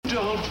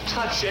Don't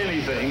touch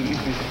anything.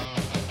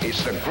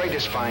 It's the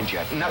greatest find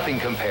yet. Nothing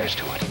compares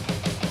to it.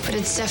 But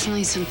it's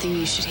definitely something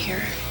you should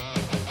hear.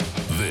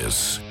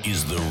 This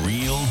is The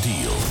Real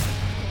Deal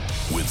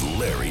with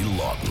Larry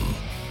Lawton.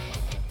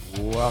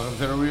 Welcome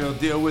to The Real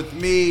Deal with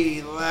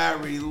me,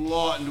 Larry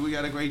Lawton. We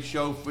got a great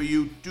show for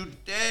you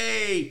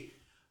today.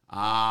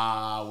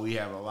 We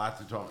have a lot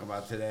to talk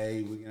about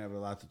today. We're going to have a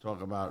lot to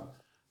talk about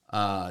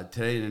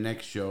today in the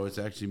next show. It's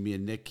actually me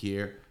and Nick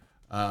here.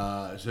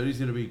 So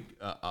these are going to be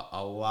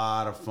a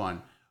lot of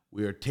fun.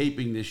 We are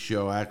taping this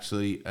show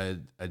actually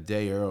a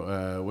day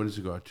early. When does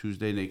it go out?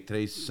 Tuesday, Nick.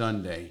 Today's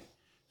Sunday.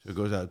 So it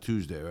goes out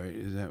Tuesday, right?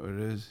 Is that what it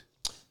is?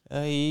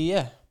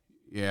 Yeah.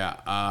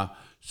 Yeah.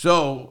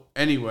 So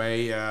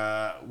anyway,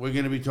 we're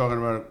going to be talking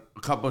about a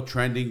couple of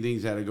trending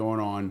things that are going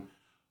on.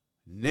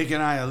 Nick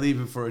and I are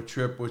leaving for a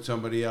trip with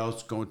somebody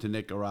else, going to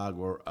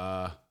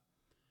Nicaragua.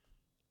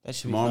 That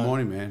should be tomorrow fun.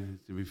 morning, man.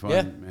 It's going to be fun,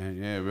 Yeah. man.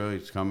 Yeah, really,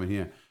 it's coming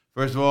here.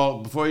 First of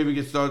all, before you even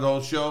get started the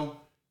whole show,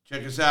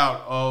 check us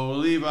out.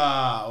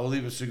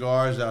 Oliva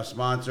Cigars, our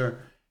sponsor.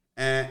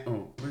 And,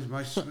 where's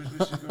my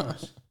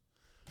cigars?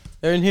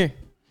 They're in here.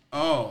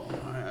 Oh,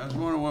 I was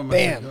wondering where my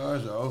Bam.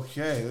 cigars are.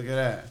 Okay, look at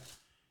that.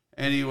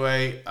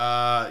 Anyway,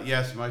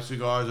 yes, my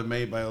cigars are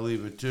made by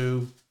Oliva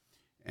too,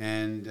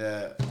 and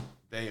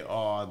they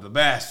are the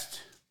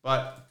best.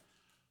 But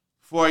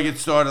before I get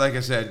started, like I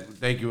said,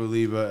 thank you,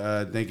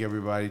 Oliva. Thank you,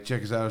 everybody.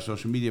 Check us out on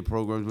social media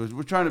programs.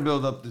 We're trying to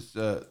build up this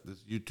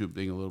YouTube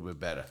thing a little bit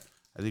better.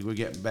 I think we're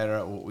getting better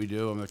at what we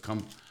do. I'm going to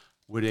come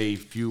with a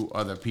few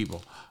other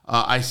people.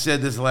 I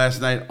said this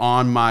last night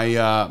on my,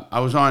 I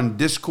was on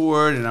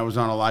Discord and I was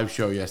on a live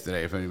show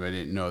yesterday, if anybody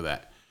didn't know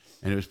that.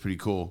 And it was pretty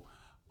cool.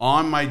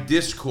 On my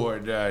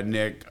Discord,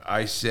 Nick,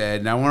 I said,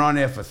 and I went on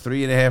there for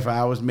 3.5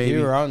 hours maybe.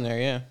 You were on there,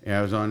 yeah. Yeah,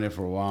 I was on there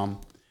for a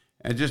while.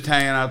 And just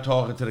hanging out,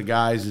 talking to the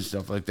guys and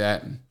stuff like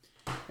that.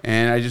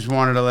 And I just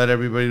wanted to let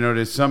everybody know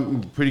there's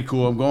something pretty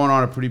cool. I'm going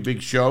on a pretty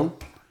big show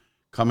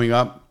coming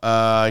up.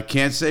 I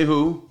can't say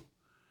who.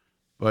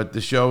 But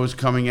the show is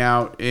coming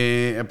out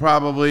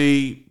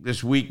probably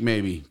this week,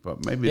 maybe.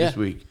 But maybe this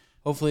week.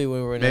 Hopefully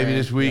when we're maybe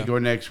this week or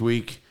next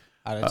week.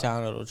 Out of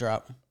town, it'll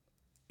drop.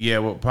 Yeah,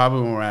 well,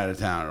 probably when we're out of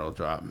town, it'll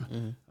drop.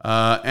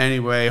 Mm-hmm.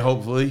 Anyway,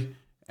 hopefully.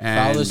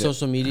 And follow the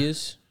social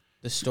medias.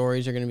 The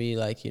stories are going to be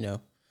like,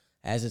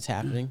 as it's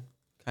happening,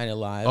 kind of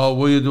live. Oh,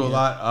 we're going to do a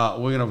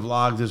lot. We're going to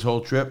vlog this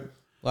whole trip.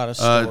 A lot of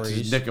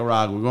stories. To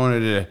Nicaragua. We're going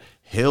to the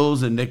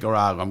hills in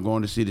Nicaragua. I'm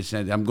going to see the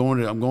center. I'm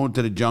going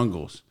to the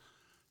jungles.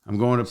 I'm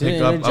going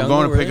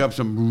to pick up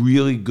some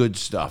really good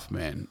stuff,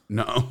 man.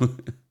 No,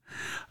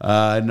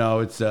 no,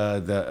 it's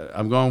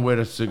I'm going where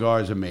the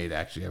cigars are made.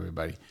 Actually,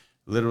 everybody,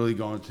 literally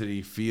going to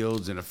the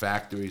fields and the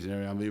factories and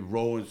everything. I'm gonna be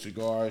rolling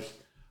cigars.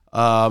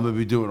 I'm gonna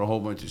be doing a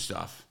whole bunch of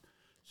stuff.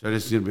 So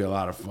this is gonna be a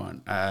lot of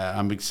fun.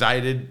 I'm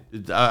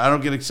excited. I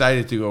don't get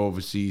excited to go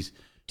overseas.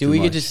 Do we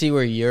get to see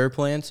where your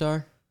plants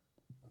are?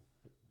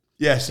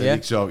 Yes, I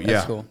think so.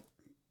 That's cool.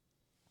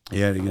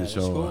 Yeah, I think That is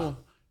so. cool.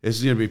 This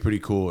is gonna be pretty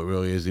cool. It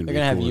really is gonna be.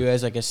 They're gonna cool. have you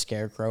as like a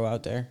scarecrow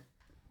out there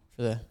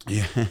for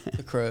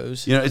the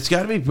crows. It's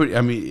got to be pretty.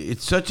 I mean,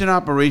 it's such an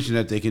operation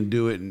that they can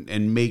do it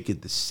and make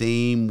it the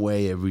same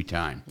way every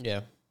time. Yeah.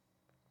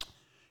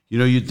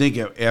 You'd think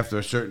after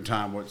a certain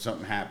time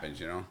something happens.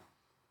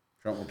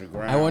 Trouble with the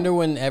ground. I wonder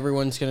when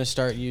everyone's gonna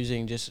start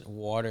using just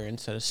water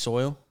instead of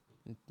soil,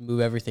 move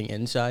everything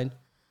inside,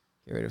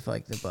 get rid of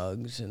like the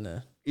bugs and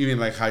the. You mean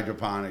like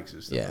hydroponics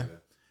and stuff? Yeah.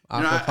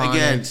 Like that?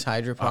 Aquaponics,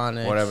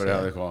 hydroponics, whatever the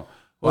hell they call it.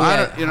 Well, Well,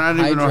 I yeah, don't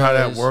even know how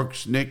that hydros.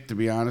 works, Nick. To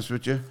be honest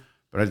with you,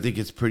 but I think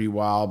it's pretty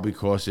wild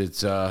because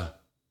it's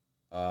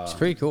it's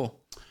pretty cool.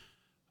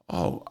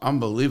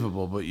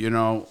 Unbelievable. But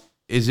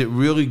is it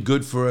really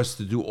good for us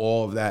to do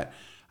all of that?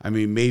 I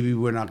mean, maybe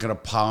we're not going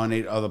to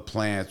pollinate other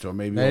plants, or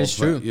maybe That is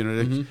true. When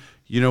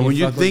you fuck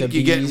with think the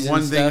you're getting bees one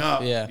and thing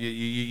stuff, up, yeah.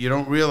 you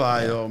don't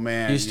realize. Oh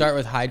man, You start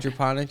with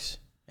hydroponics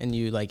and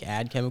you like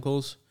add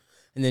chemicals,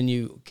 and then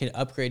you can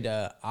upgrade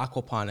to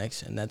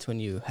aquaponics, and that's when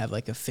you have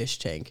like a fish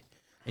tank,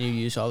 and you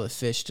use all the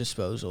fish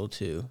disposal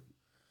to.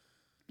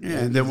 Yeah,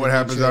 and then what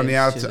happens on the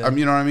nutrients to outside?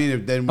 You know what I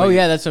mean?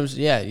 That's what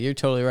you're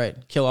totally right.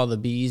 Kill all the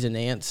bees and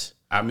ants.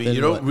 I mean, Then you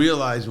don't what?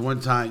 realize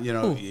one time,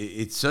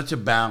 it's such a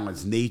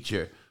balance.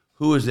 Nature.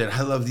 Who is it?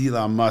 I loved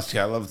Elon Musk.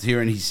 I loved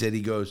hearing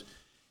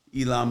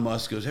Elon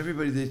Musk goes,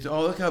 everybody,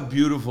 look how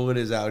beautiful it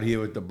is out here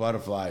with the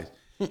butterflies.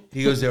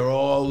 He goes, they're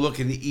all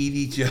looking to eat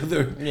each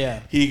other.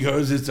 Yeah. He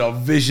goes, it's a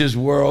vicious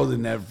world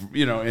in that,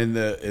 in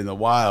the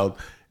wild.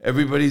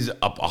 Everybody's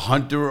a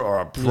hunter or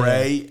a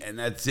prey, and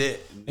that's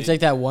it. It's like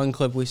that one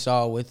clip we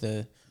saw with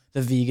the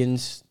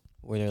vegans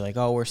where they're like,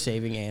 "Oh, we're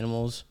saving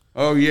animals."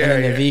 Oh yeah.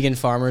 And then the vegan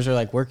farmers are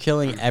like, "We're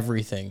killing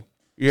everything."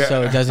 Yeah.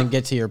 So it doesn't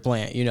get to your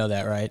plant. You know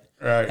that, right?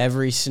 Right.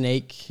 Every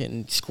snake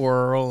and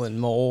squirrel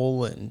and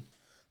mole and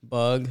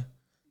bug,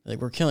 like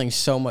we're killing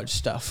so much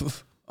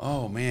stuff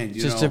Oh man,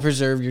 just to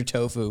preserve your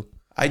tofu.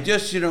 I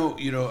just,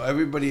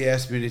 everybody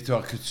asks me to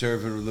talk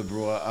conservative or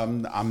liberal.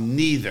 I'm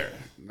neither.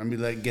 Let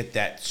me get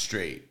that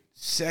straight.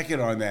 Second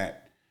on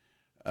that,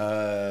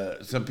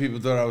 some people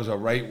thought I was a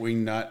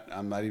right-wing nut.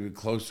 I'm not even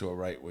close to a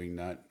right-wing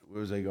nut.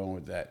 where was I going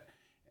with that?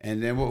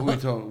 And then what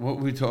were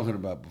we talking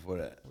about before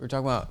that? We were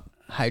talking about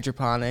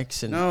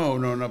hydroponics and No,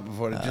 not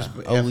before that. Just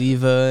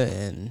Oliva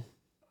and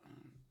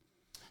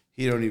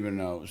he don't even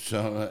know,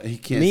 so he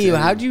can't. me.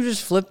 How'd you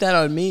just flip that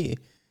on me?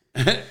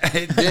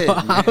 I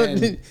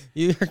did.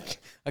 You're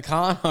a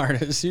con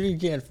artist. You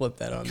can't flip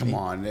that on me. Come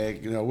on,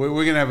 Nick. You know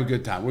we're gonna have a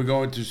good time. We're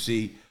going to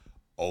see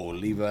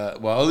Oliva.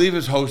 Well,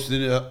 Oliva's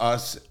hosting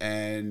us,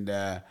 and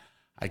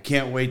I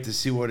can't wait to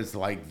see what it's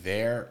like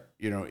there.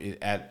 You know,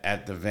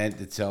 at the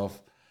event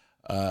itself.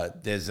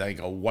 There's like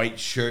a white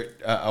shirt,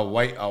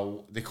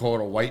 they call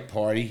it a white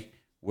party,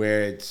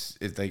 where it's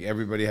like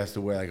everybody has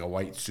to wear like a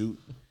white suit.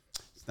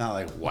 It's not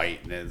like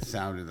white, and it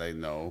sounded like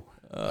no.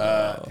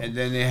 And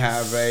then they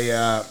have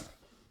they're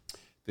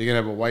gonna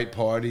have a white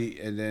party,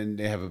 and then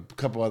they have a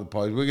couple other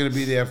parties. We're gonna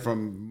be there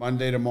from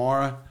Monday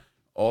tomorrow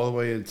all the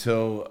way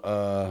until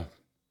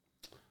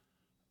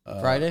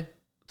Friday.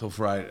 Till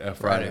Friday.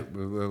 Friday.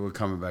 We're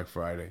coming back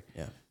Friday.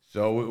 Yeah.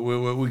 So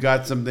we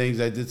got some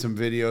things. I did some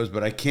videos,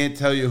 but I can't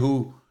tell you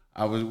who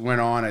went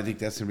on. I think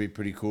that's gonna be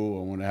pretty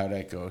cool. I wonder how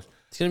that goes.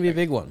 It's gonna be a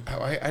big one.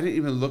 I didn't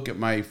even look at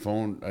my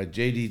phone.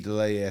 JD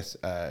Delay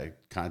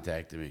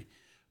contacted me,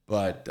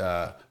 but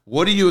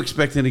what are you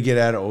expecting to get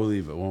out of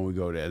Oliva when we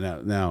go there?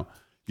 Now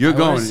you're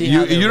going.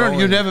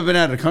 You've never been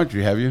out of the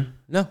country, have you?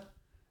 No.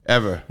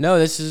 Ever?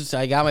 No.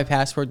 I got my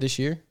passport this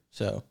year,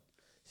 so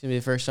it's gonna be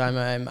the first time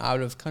I'm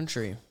out of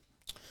country.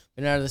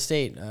 Been out of the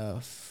state.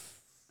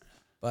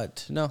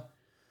 But no,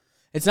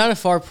 it's not a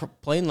far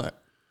plane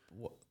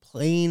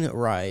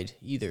ride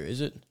either, is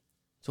it?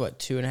 It's what,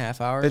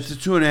 2.5 hours? It's a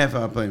 2.5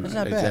 hour plane ride. That's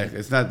not bad. Exactly.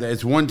 It's not that.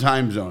 It's one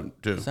time zone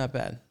too. It's not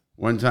bad.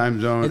 One time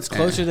zone. It's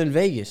closer than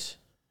Vegas.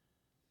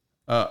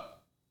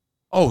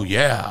 Oh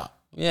yeah.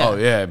 Yeah. Oh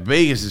yeah.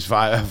 Vegas is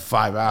 5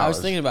 hours. I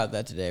was thinking about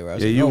that today. Where I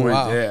was you went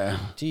wow, there.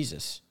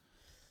 Jesus.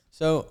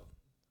 So,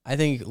 I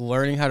think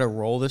learning how to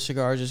roll the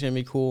cigars is going to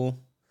be cool.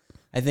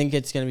 I think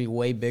it's going to be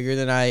way bigger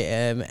than I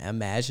am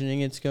imagining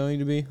it's going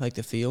to be, like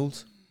the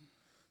fields.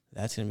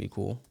 That's going to be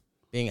cool.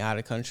 Being out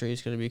of country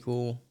is going to be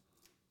cool.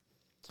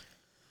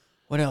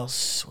 What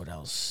else?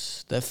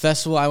 The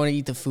festival, I want to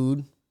eat the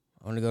food.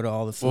 I want to go to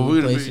all the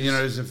food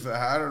places.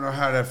 I don't know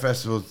how that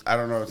festival. I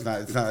don't know. It's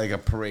not like a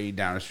parade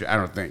down the street. I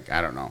don't think.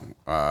 I don't know.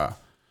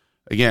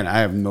 Again,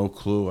 I have no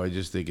clue. I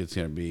just think it's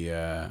going to be.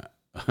 I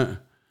think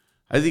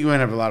we're going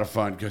to have a lot of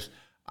fun because.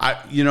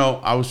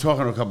 I was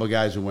talking to a couple of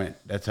guys who went.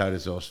 That's how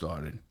this all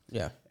started.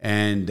 Yeah.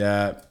 And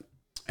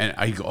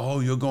I go,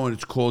 oh, you're going.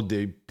 It's called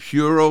the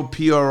Puro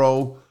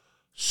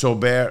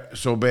Sober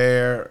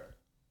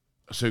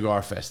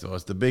Cigar Festival.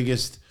 It's the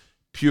biggest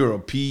Puro,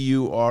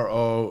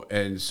 Puro,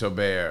 and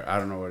Sober. I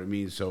don't know what it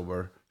means.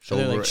 Sober,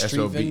 like street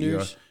SOBER.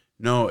 vendors?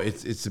 No,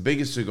 it's the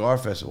biggest cigar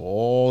festival.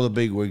 All the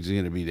big wigs are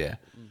going to be there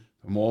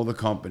from all the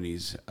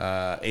companies.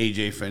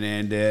 AJ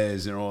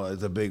Fernandez and all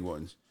the big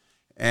ones.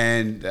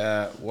 And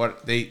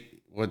what the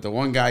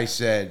one guy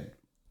said,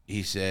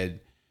 he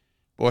said,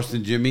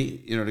 Boston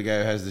Jimmy, the guy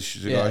who has the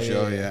cigar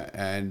show,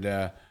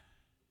 and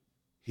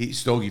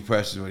Stogie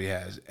Press is what he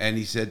has. And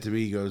he said to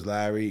me, he goes,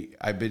 Larry,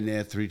 I've been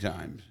there 3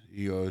 times.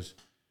 He goes,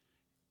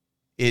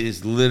 it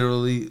is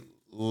literally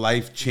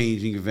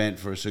life-changing event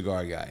for a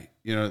cigar guy.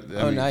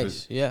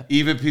 Nice, yeah.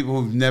 Even people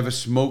who've never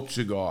smoked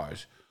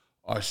cigars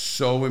are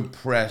so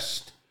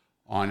impressed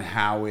on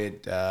how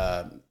it...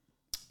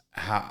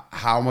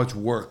 How much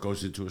work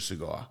goes into a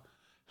cigar,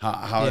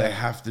 how they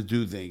have to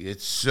do things.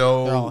 It's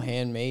so they're all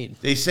handmade.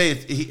 They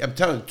say I'm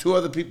telling you, 2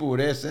 other people were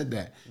there said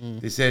that.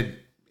 They said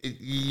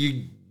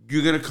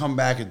you're gonna come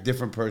back a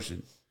different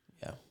person.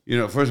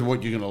 Yeah. First of all,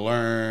 what you're gonna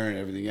learn,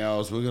 everything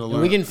else. We're gonna learn.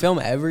 And we can film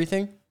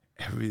everything.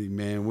 Everything,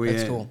 man.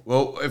 That's cool.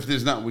 Well, if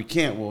there's not, we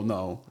can't. Well,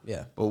 no.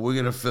 Yeah. But we're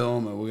gonna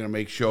film and we're gonna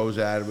make shows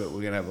out of it.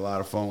 We're gonna have a lot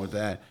of fun with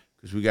that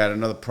because we got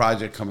another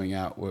project coming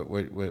out.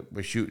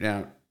 We're shooting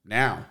out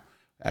now.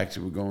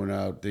 Actually, we're going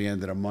out at the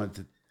end of the month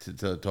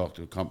to talk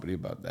to a company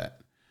about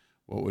that.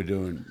 What we're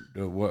doing.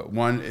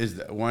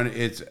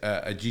 It's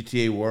a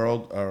GTA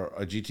world or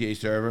a GTA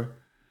server.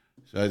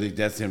 So I think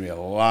that's gonna be a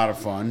lot of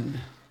fun.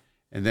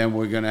 And then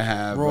we're gonna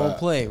have role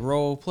play.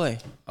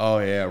 Oh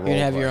yeah, role You're gonna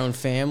have play. your own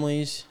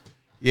families.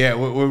 Yeah,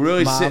 we're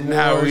really Mob sitting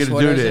how we're Wars, gonna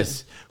what do is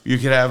this. You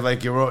could have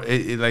like your own.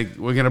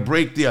 We're gonna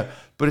break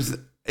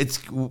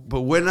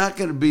but we're not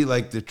going to be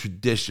like the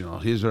traditional.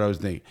 Here's what I was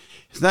thinking.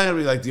 It's not going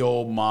to be like the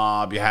old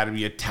mob. You had to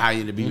be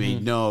Italian to be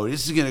made. No,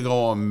 this is going to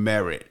go on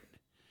merit.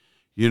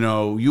 You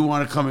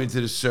want to come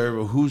into the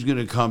server. Who's going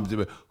to come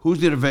to? Who's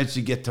going to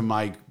eventually get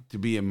to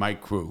be in my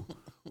crew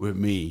with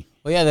me?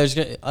 Well, yeah, there's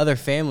other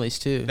families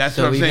too. That's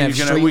what I'm saying.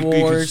 You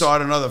can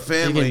start another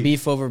family. You can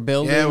beef over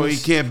buildings. Yeah, well, you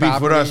can't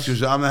beef with us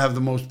because I'm gonna have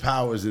the most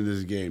powers in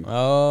this game.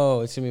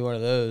 Oh, it's gonna be one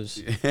of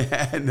those.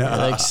 No.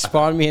 Like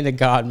spawn me into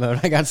God mode.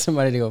 I got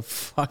somebody to go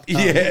fuck.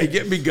 Yeah,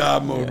 get me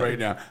God mode right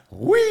now.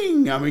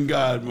 Wing, I'm in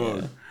God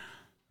mode.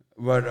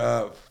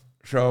 But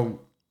so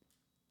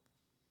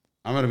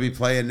I'm gonna be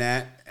playing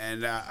that,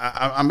 and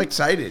I'm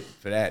excited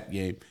for that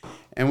game.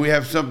 And we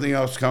have something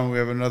else coming. We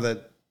have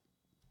another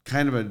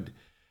kind of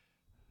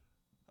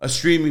a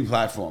streaming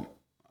platform.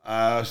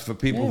 For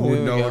people Yeah, who would there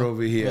we know it go.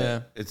 over here,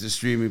 Yeah. it's a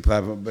streaming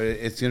platform, but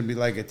it's going to be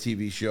like a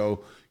TV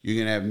show. You're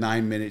going to have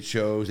 9-minute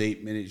shows,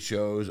 8-minute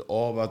shows,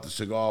 all about the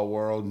cigar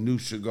world, new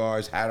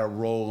cigars, how to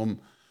roll them,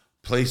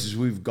 places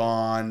we've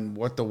gone,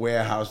 what the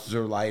warehouses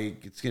are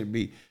like. It's going to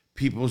be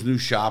people's new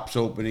shops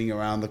opening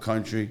around the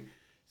country.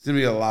 It's going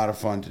to be a lot of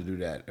fun to do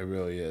that. It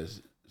really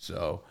is.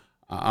 So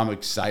I'm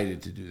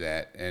excited to do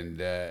that. And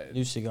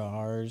New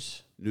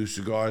cigars. new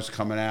cigars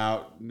coming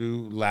out,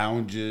 new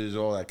lounges,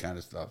 all that kind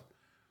of stuff.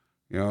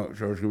 You know,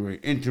 so it's going to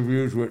be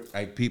interviews with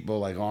like people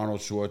like Arnold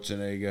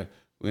Schwarzenegger.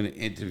 We're going to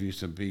interview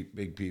some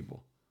big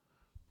people.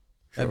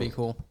 That'd be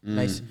cool.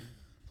 Nice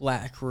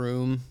black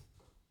room,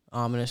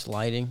 ominous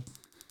lighting.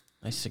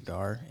 Nice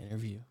cigar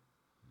interview.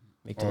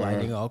 Make the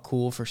lighting all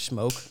cool for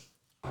smoke.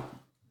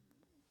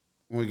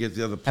 When we get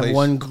the other place, Have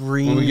one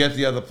green. When we get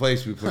the other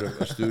place, we put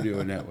a studio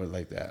in that with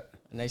like that.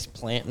 A nice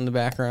plant in the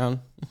background.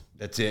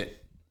 That's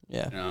it.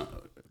 Yeah. You know,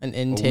 An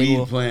end a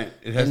table. weed plant.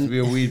 It has to be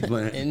a weed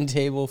plant. End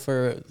table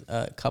for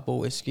a cup of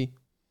whiskey.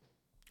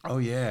 Oh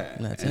yeah,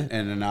 And that's and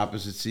an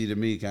opposite seat of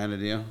me kind of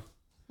deal.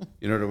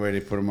 You know the way they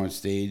put them on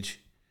stage,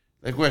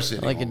 like we're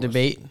sitting Like a almost.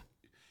 debate.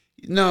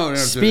 No.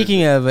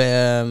 Speaking of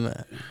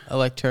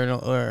electoral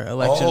or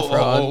election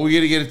fraud. we're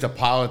gonna get into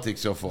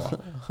politics so far.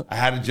 I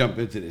had to jump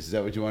into this. Is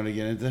that what you want to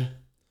get into?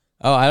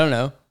 Oh, I don't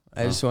know.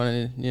 I just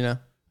wanted to,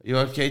 You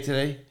okay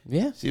today?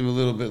 Yeah. Seem a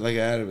little bit like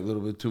I had a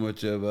little bit too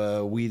much of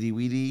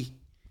weedy.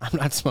 I'm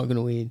not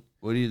smoking weed.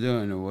 What are you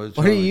doing? What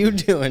are you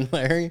doing,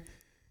 Larry?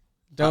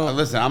 Don't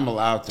listen. I'm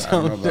allowed to. I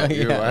don't know about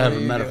you. yeah, I have a what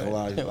are you medical doing?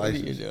 license. What are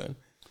you doing?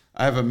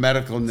 I have a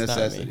medical not me.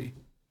 necessity,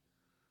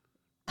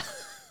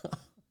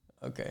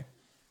 Okay.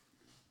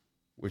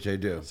 which I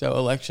do. So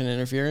election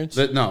interference?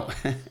 But no.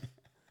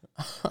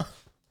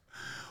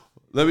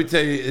 Let me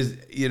tell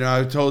you,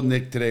 I told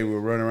Nick today we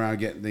were running around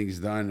getting things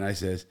done, and I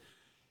says,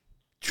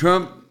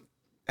 Trump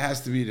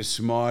has to be the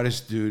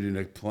smartest dude in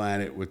the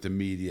planet with the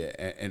media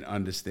and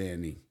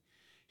understanding.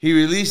 He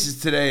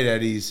releases today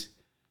that he's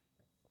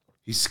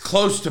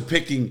close to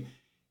picking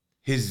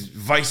his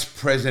vice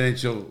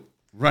presidential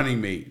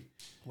running mate.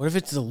 What if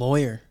it's the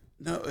lawyer?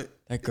 No,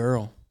 That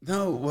girl.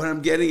 no. What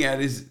I'm getting at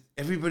is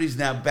everybody's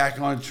now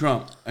back on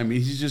Trump. I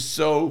mean, he's just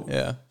so.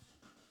 Yeah.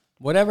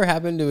 Whatever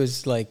happened to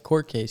his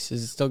court case?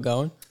 Is it still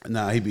going?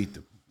 Nah, he beat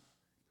them.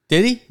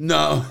 Did he?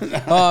 No,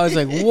 Oh, I was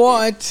like,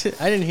 what?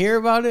 I didn't hear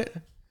about it.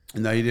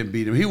 no, he didn't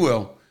beat him. He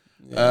will.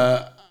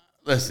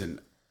 Listen,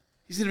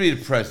 he's going to be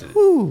the president.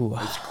 Ooh.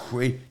 That's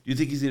great. Do you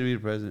think he's going to be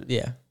the president?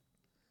 Yeah.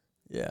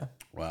 Yeah.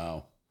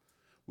 Wow.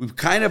 We've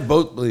kind of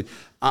both believe.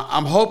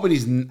 I'm hoping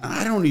he's.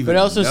 I don't even. But it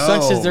also know,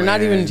 sucks is they're not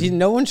man. even.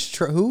 No one's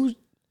who.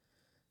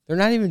 They're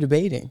not even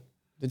debating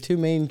the two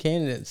main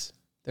candidates.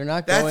 They're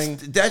not going.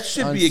 That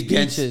should on be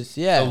against speeches.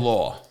 Yeah. the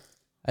law.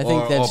 I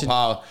think that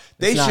should.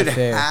 They not should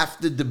fair. have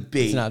to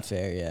debate. It's not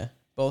fair. Yeah.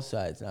 Both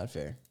sides not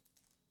fair.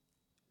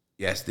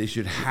 Yes, they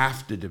should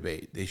have to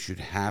debate. They should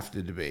have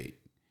to debate.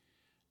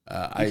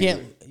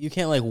 You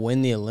can't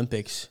win the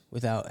Olympics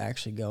without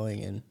actually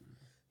going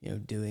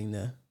and doing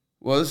the.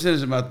 Well, this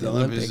isn't about the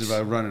Olympics. This is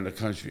Olympics. about running the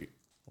country.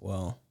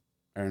 Well.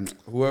 And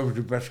whoever's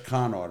the best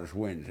con artist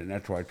wins, and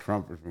that's why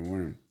Trump has been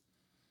winning.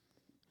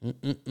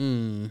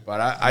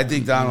 But I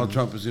think Donald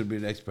Trump is going to be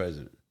the next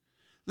president.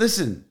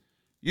 Listen,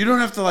 you don't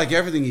have to like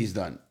everything he's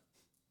done,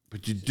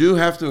 but you do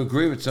have to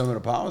agree with some of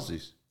the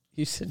policies.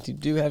 You said you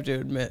do have to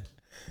admit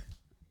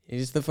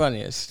he's the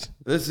funniest.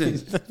 Listen,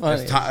 He's the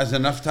funniest. has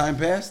enough time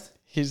passed?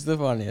 He's the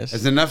funniest.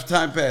 Has enough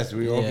time passed?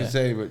 We all Yeah. can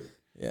say, but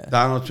Yeah.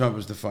 Donald Trump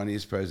is the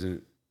funniest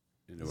president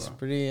in the It's world.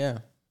 pretty, yeah.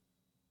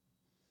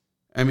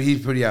 I mean,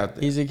 he's pretty out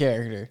there. He's a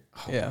character.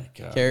 yeah. my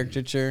God.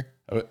 Caricature.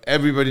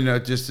 Everybody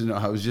knows, just to know,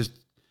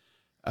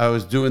 I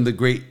was doing the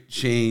great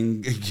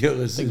Shane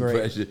Gillis The great.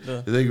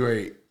 impression. The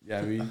great. Yeah,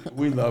 I mean,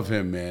 we love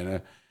him,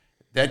 man.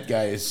 That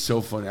guy is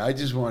so funny. I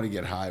just want to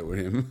get high with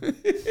him.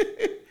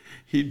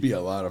 He'd be a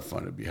lot of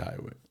fun to be high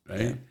with,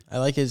 right? Yeah. I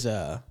like his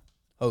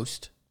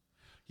host.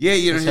 Yeah,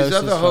 His his host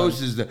other is host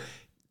fun. is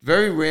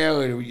very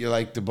rarely you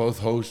like to both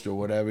host or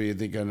whatever. You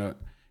think on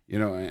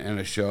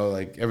a show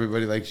like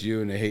everybody likes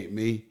you and they hate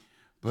me,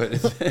 but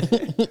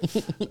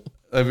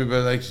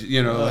everybody likes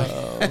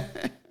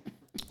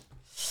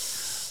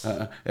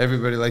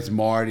everybody likes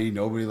Marty.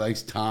 Nobody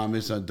likes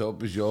Thomas on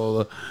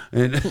Dopagiola.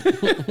 And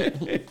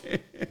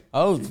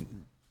Oh,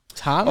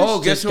 Thomas.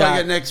 guess just who I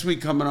got next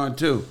week coming on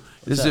too?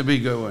 This up? will be a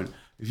good one.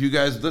 If you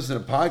guys listen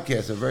to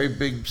podcasts, a very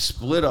big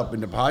split up in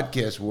the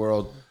podcast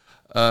world.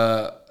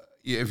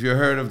 If you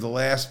heard of the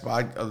last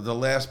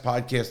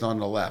podcast on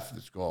the left,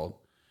 it's called.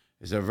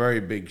 It's a very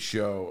big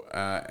show,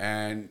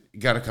 and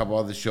got a couple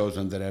other shows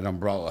under that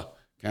umbrella,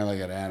 kind of like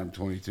an Adam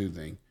 22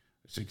 thing,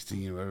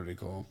 16, whatever they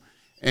call him.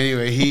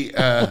 Anyway,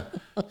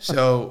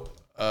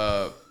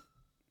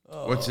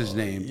 what's his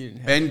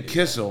name? Ben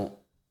Kissel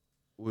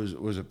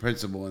was a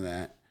principal in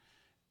that.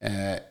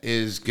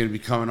 Is going to be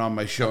coming on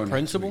my show.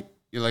 principal? Next week.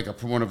 You're like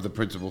one of the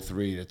principal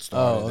three that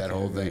started that okay,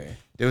 whole thing. okay.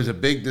 There's a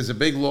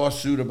big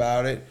lawsuit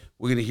about it.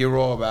 We're going to hear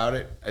all about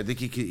it. I think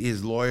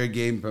his lawyer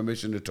gave him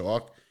permission to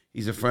talk.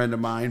 He's a friend of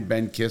mine,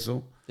 Ben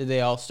Kissel. Did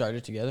they all start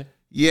it together?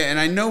 Yeah, and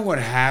I know what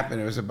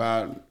happened. It was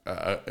about,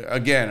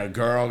 again, a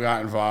girl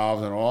got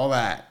involved and all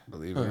that,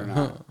 believe it or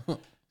not.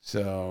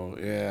 So,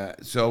 yeah.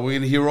 So we're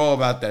going to hear all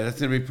about that. That's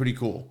going to be pretty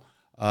cool.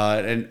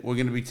 And we're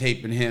going to be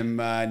taping him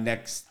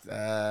next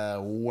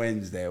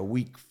Wednesday, a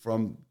week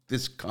from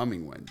this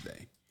coming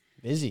Wednesday.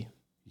 Busy.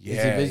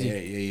 Yeah, busy.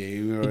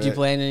 Yeah. Did you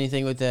plan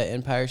anything with the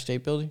Empire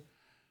State Building?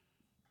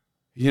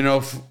 You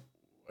know,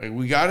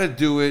 we got to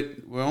do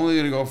it. We're only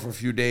going to go for a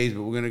few days,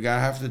 but we're going to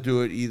have to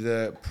do it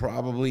either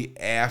probably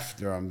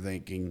after, I'm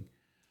thinking,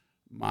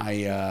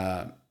 probably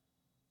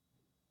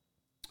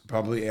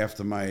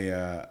after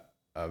my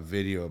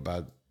video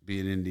about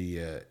being in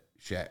the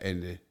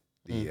shed.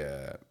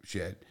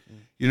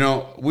 You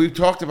know, we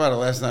talked about it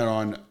last night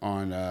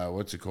on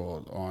what's it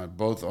called?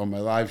 On my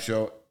live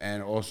show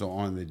and also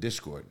on the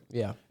Discord.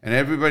 Yeah. And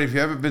everybody, if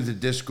you haven't been to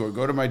Discord,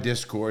 go to my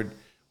Discord.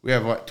 We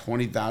have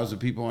 20,000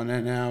 people on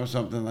that now or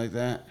something like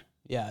that.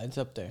 Yeah, it's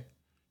up there.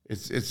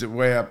 It's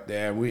way up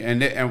there.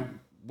 And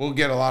we'll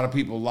get a lot of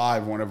people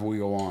live whenever we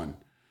go on.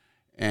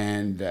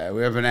 And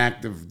we have an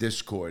active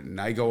Discord. And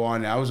I go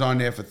on. I was on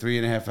there for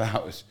 3.5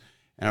 hours.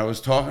 And I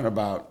was talking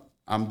about,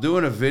 I'm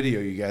doing a video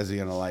you guys are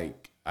going to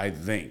like, I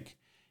think.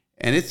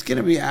 And it's going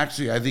to be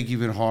actually, I think,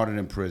 even harder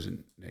than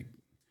prison, Nick.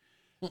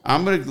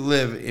 I'm going to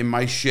live in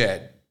my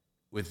shed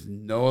with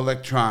no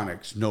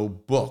electronics, no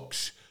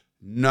books,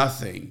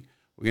 nothing.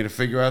 We're going to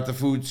figure out the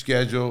food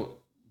schedule,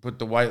 put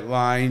the white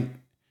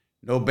line,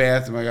 no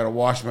bathroom. I got to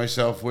wash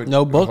myself with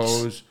no books,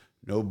 hose,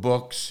 no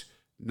books,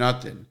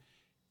 nothing.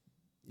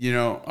 You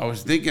know, I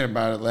was thinking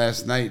about it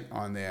last night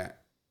on there.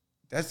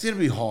 That's going to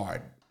be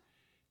hard.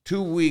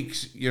 2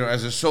 weeks, you know,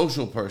 as a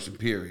social person,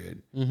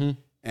 period. Mm-hmm.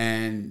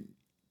 And,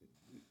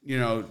 you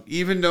know,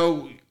 even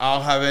though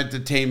I'll have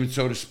entertainment,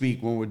 so to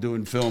speak, when we're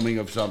doing filming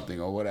of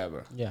something or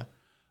whatever. Yeah.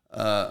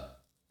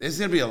 There's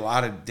going to be a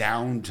lot of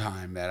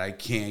downtime that I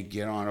can't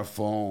get on a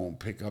phone,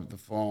 pick up the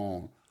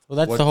phone. Well,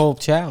 that's the whole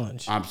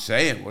challenge. I'm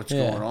saying what's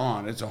going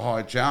on. It's a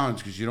hard challenge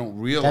because you don't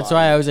realize. That's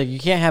why I was like, you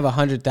can't have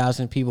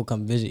 100,000 people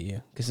come visit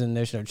you because then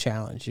there's no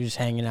challenge. You're just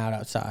hanging out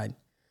outside.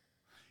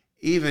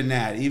 Even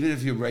that, even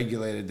if you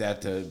regulated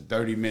that to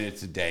 30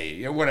 minutes a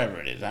day, whatever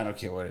it is, I don't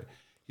care what it is.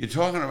 You're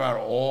talking about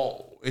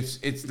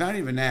it's not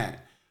even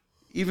that.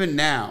 Even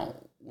now,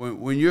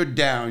 when you're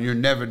down, you're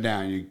never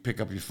down. You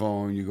pick up your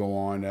phone, you go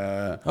on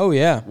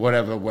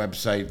whatever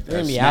website,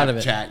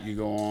 Snapchat you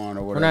go on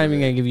or whatever. We're not even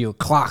going to give you a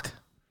clock.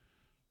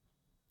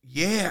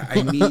 Yeah,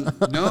 I mean,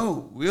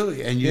 no,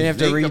 really. And you have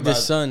to read the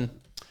sun.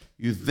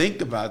 You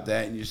think about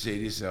that and you say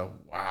to yourself,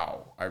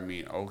 wow, I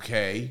mean,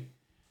 okay.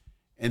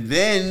 And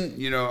then,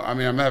 you know, I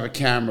mean, I'm going to have a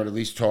camera to at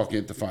least talk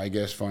it to find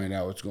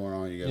out what's going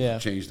on. You got to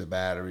change the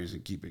batteries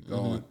and keep it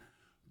going. Mm-hmm.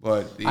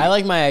 But I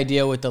like my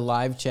idea with the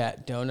live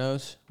chat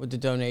donos, with the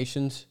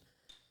donations,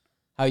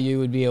 how you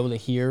would be able to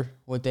hear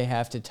what they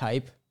have to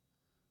type,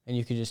 and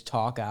you could just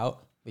talk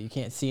out, but you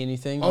can't see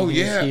anything. Oh,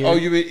 yeah. Oh,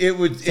 you mean it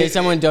would... Say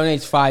someone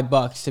donates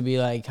 $5 to be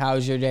like,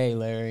 how's your day,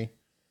 Larry?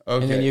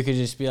 Okay. And then you could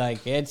just be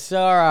like, it's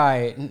all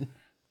right.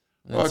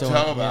 Well,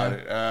 tell about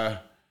it.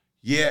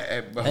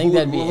 But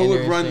who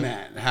would run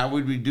that? How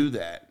would we do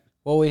that?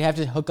 Well, we'd have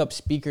to hook up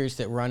speakers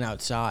that run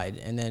outside,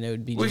 and then it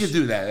would be. We could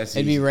do that.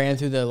 It'd be ran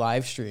through the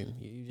live stream.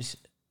 You just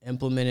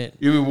implement it.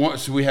 You mean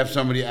so we have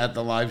somebody at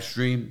the live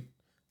stream?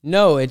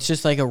 No, it's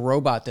just like a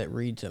robot that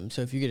reads them.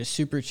 So if you get a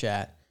super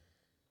chat,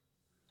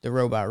 the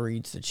robot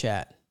reads the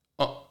chat.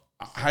 Oh,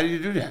 how do you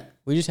do that?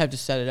 We just have to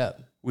set it up.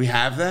 We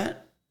have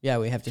that? Yeah,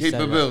 we have to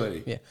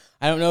capability. Set it up.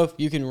 Yeah, I don't know if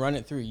you can run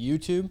it through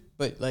YouTube,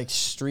 but like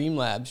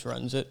Streamlabs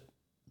runs it.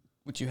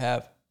 What you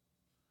have.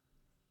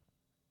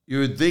 You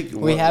would think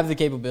we have the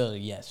capability,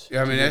 yes.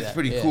 Yeah, I mean that's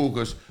pretty cool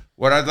because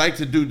what I'd like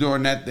to do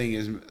during that thing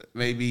is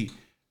maybe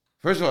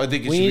first of all I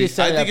think it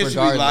should be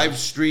live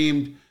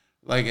streamed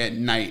like at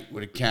night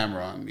with a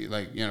camera on me.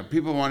 Like, you know,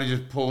 people want to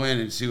just pull in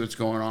and see what's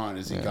going on.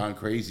 Is he gone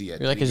crazy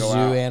yet? You're like a zoo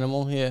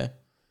animal, yeah.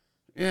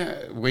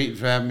 Yeah, waiting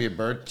for having me a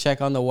bird.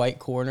 Check on the white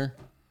corner.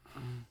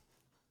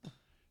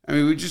 I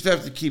mean, we just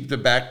have to keep the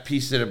back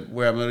piece of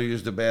where I'm going to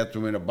use the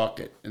bathroom in a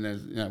bucket, and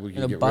then we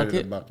can get rid of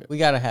the bucket. We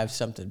got to have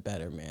something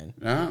better, man.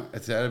 No,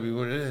 that's got to be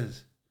what it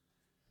is.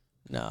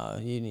 No,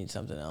 you need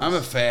something else. I'm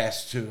a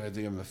fast too. I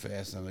think I'm a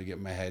fast. I'm going to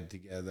get my head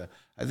together.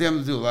 I think I'm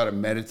going to do a lot of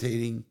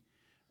meditating.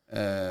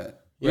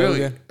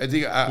 Really, I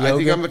think I'm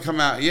going to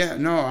come out. Yeah,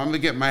 no, I'm going to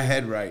get my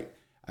head right.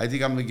 I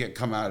think I'm going to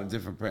come out a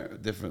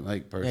different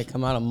like person. Yeah,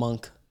 come out a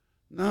monk.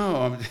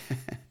 No,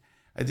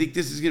 I think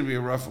this is going to be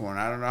a rough one.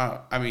 I don't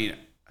know. I mean.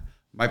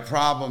 My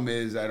problem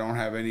is I don't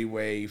have any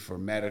way for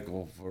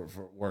medical for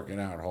working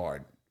out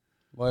hard.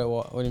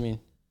 What do you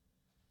mean?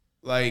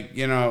 Like,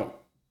 you know,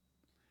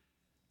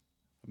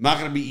 I'm not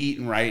going to be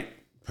eating right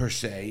per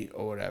se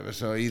or whatever.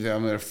 So either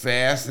I'm going to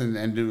fast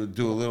and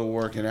do a little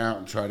working out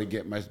and try to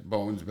get my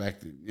bones back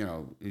to, you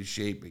know, in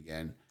shape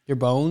again. Your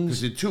bones?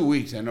 Because in 2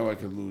 weeks I know I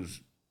could lose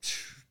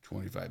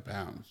 25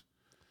 pounds.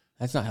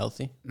 That's not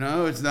healthy.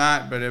 No, it's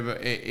not. But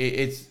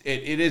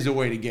it is a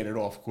way to get it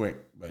off quick.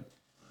 But.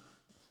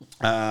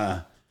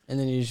 And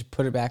then you just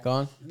put it back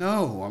on?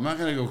 No, I'm not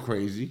going to go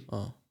crazy.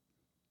 Oh.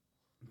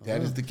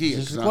 That is the key.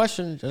 Just a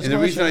question. Just And a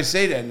the reason question. I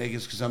say that, Nick,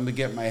 is because I'm going to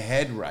get my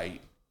head right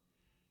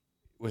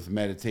with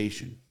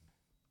meditation.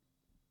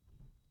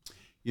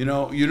 You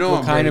know.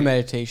 What kind of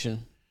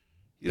meditation?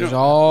 You There's know,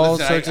 all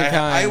listen, sorts of I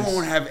kinds.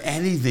 won't have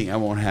anything. I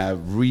won't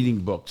have reading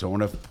books. I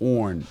won't have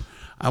porn.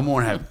 I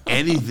won't have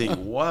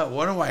anything. What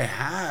do I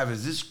have?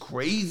 Is this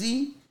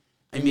crazy?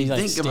 I You mean, like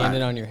think about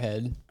standing it. on your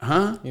head.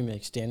 Huh? You mean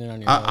like standing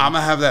on your head. I'm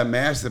going to have that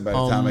mastered by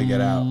the time I get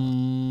out.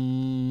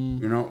 Um,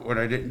 You know what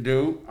I didn't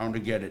do? I'm going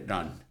to get it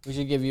done. We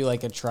should give you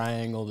like a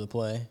triangle to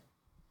play.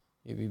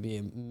 You'd be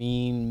a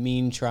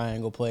mean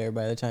triangle player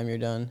by the time you're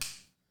done.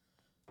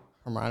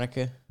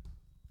 Harmonica.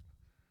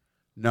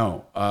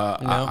 No, No?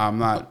 I'm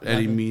not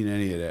any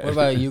of that. What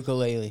about a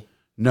ukulele?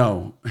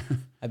 No.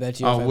 I bet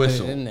you if I'll I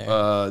whistle. put it in there.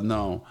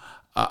 No.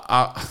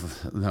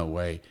 No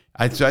way.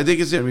 So I think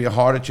it's going to be a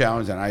harder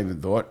challenge than I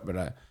even thought, but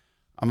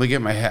I'm going to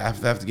get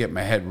have to get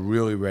my head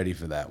really ready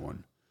for that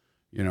one.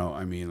 You know,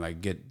 I mean,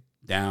 like get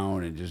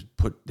down and just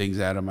put things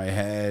out of my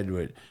head,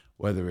 with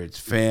whether it's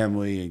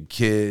family and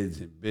kids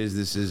and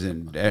businesses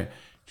and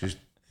just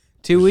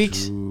 2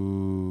 weeks?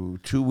 2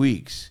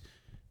 weeks.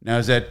 Now,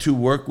 is that 2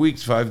 work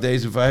weeks, 5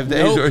 days and 5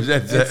 days? Nope. Or is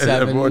that That's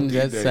 14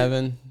 that's days?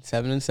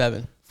 7 and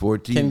 7.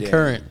 14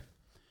 Concurrent. days.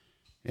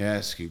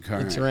 Yes,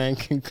 concurrent. It's ran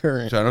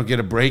concurrent. So I don't get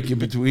a break in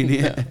between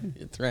here. No,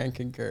 it's ran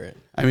concurrent.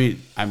 I mean,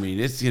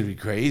 it's gonna be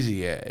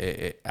crazy.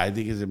 I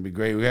think it's gonna be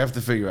great. We have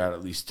to figure out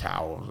at least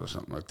towels or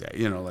something like that.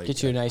 You know, like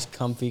Get you a nice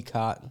comfy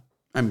cot.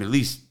 I mean, at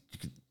least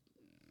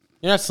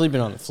You're not sleeping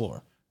on the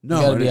floor.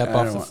 no. You gotta be I up don't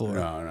off the want- floor.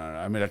 No.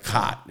 I mean, a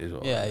cot is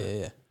all.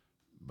 Yeah.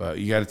 But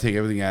you got to take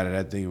everything out of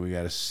that thing, and we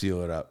got to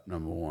seal it up.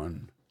 Number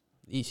one.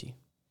 Easy.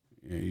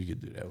 Yeah, you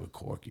could do that with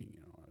corking.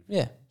 You know.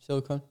 Yeah,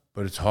 silicone.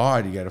 But it's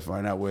hard. You got to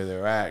find out where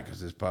they're at because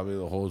there's probably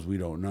the holes we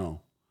don't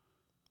know.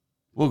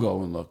 We'll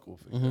go and look. We'll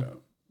figure it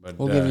out. But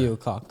We'll give you a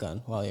caulk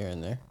gun while you're in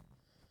there.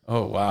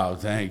 Oh wow!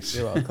 Thanks.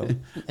 You're welcome.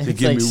 To It's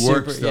give like me work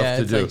super- stuff yeah,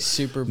 to it's do. like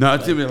super, No,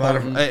 it's gonna be a lot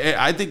of. potent.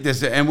 I think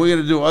this, and we're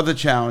gonna do other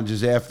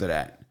challenges after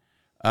that.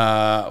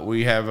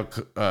 We have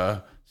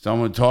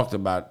someone talked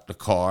about the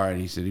car,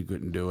 and he said he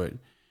couldn't do it.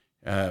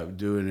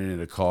 Doing it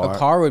in a car. A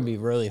car would be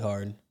really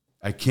hard.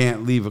 I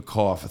can't leave a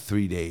car for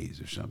 3 days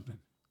or something.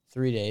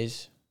 3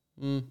 days.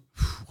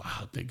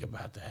 Wow, think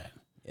about that.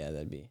 Yeah,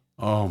 that'd be.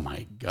 Oh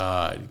my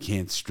God, you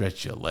can't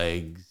stretch your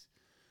legs.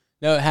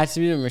 No, it has to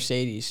be the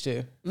Mercedes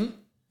too.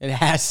 It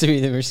has to be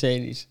the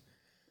Mercedes.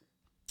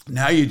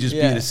 Now you're just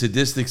Yeah. being a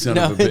sadistic son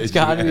No, of a bitch. it's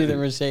got to be the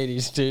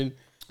Mercedes, dude.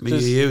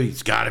 Just-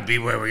 It's got to be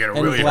where we're gonna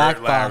And really black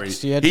hurt Larry.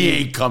 box. You have He to-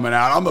 ain't coming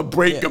out. I'm gonna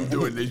break him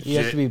doing this You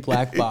shit. have to be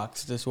black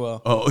boxed as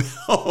well.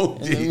 Oh,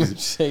 And the Jesus.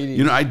 Mercedes.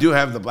 You know, I do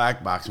have the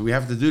black box. We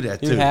have to do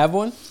that too. You have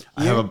one?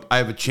 I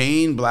have a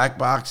chain, black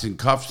box, and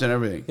cuffs and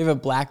everything. You have a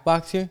black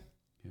box here?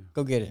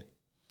 Go get it.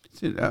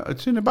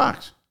 It's in the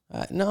box.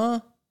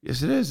 No,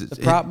 Yes, it is. the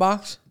prop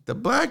box. The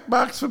black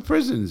box for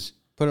prisons.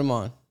 Put them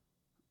on.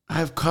 I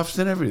have cuffs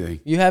and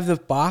everything. You have the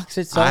box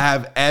itself. I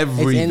have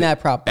everything. It's in that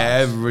prop box.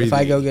 Everything. If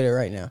I go get it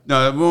right now.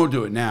 No, we won't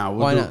do it now.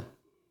 Why not?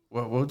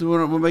 We'll do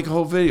it. We'll make a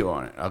whole video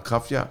on it. I'll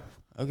cuff you up.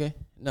 Okay.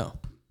 No.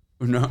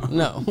 No.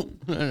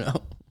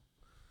 No.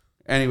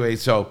 Anyway,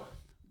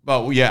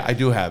 but yeah, I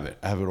do have it.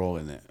 I have it all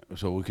in there.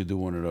 So we could do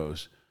one of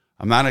those.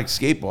 I'm not an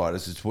escape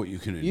artist. It's what you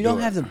can endure. You don't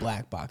have the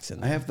black box in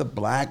I there. have the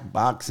black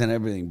box and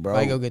everything, bro. If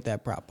I go get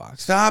that prop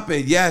box. Stop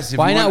it. Yes. If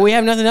Why you not? want- We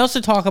have nothing else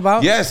to talk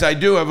about. Yes, I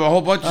do. I have a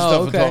whole bunch of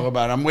stuff to okay. talk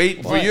about. I'm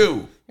waiting for What?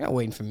 you. You're not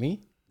waiting for me.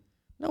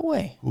 No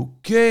way.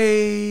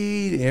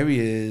 Okay. There he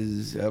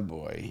is. Oh,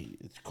 boy.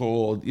 It's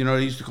called, you know what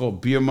they used to call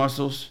beer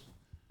muscles?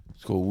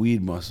 It's called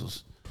weed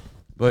muscles.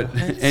 But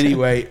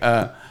anyway,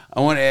 I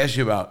want to ask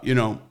you about,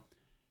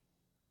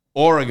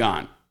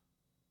 Oregon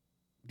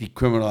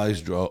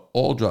decriminalized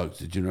all drugs.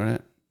 Did you know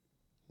that?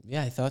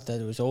 Yeah, I thought that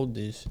it was old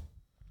news.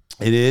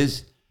 It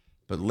is.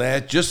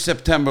 But just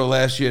September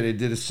last year, they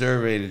did a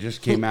survey that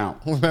just came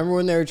out. Remember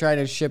when they were trying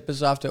to ship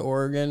us off to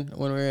Oregon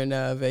when we were in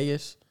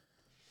Vegas?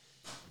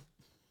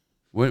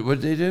 What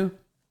did they do?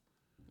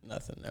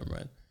 Nothing. Never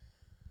mind.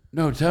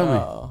 No, tell me.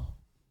 Oh.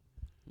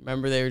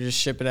 Remember they were just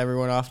shipping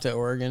everyone off to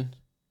Oregon?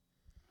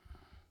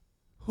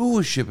 Who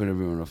was shipping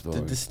everyone off the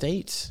Oregon? The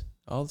states.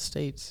 All the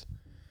states.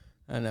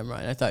 Oh, never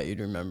mind. I thought you'd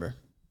remember.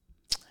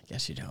 I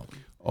guess you don't.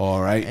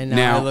 All right. And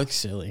now I look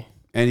silly.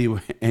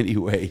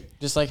 Anyway.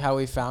 Just like how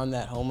we found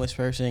that homeless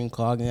person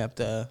clogging up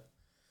the...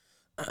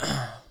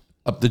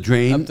 Up the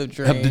drain. Up the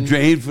drain. Up the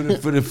drain for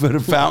the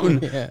fountain.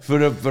 Yeah. For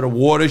the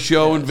water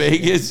show in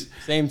Vegas.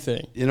 Same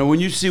thing. When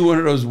you see one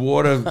of those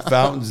water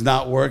fountains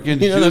not working,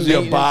 it's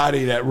usually a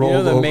body that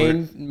rolled the over.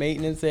 main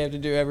maintenance they have to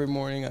do every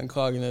morning on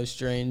clogging those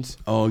drains.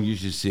 Oh, you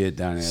should see it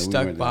down there.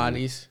 Stuck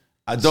bodies.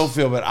 I don't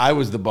feel, but I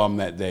was the bum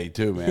that day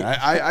too, man.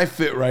 I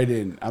fit right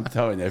in. I'm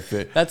telling you, I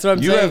fit. That's what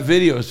I'm saying. You have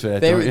videos for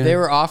that, don't you? They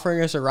were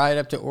offering us a ride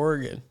up to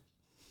Oregon.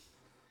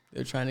 They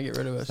were trying to get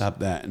rid of us. Stop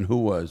that. And who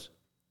was?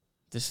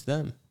 Just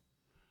them.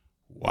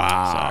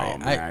 Wow, Sorry,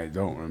 man, I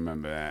don't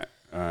remember that.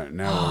 All right,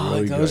 now we're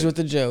really it goes good. with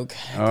the joke.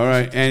 All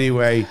right,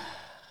 anyway,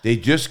 they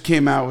just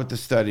came out with the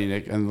study,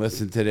 Nick, and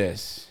listen to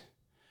this.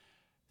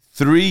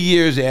 3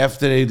 years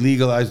after they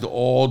legalized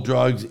all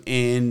drugs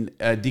and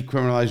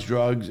decriminalized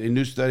drugs, a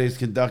new study is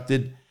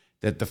conducted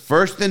that the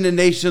first in the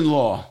nation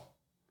law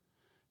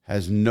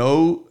has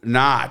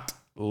not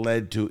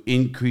led to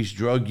increased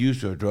drug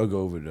use or drug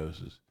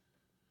overdoses.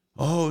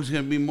 Oh, it's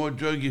going to be more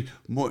drug use.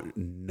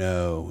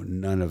 No,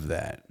 none of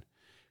that.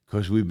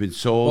 Because we've been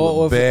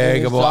sold a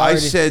bag of... I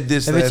said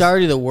this... If it's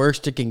already the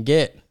worst it can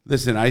get.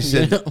 Listen, I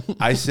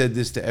said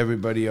this to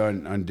everybody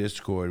on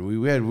Discord.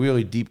 We had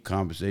really deep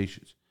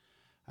conversations.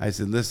 I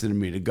said, listen to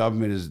me. The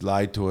government has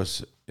lied to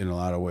us in a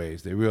lot of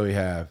ways. They really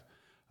have.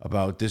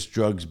 About this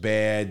drug's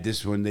bad.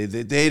 This one,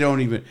 they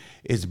don't even.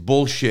 It's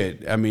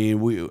bullshit. I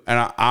mean,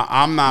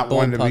 I'm not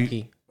one to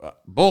be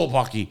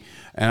bullpucky,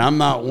 and I'm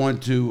not one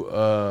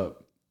to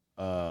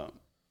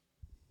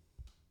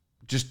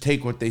just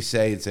take what they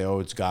say and say,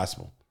 oh, it's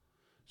gospel.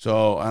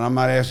 So, and I'm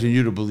not asking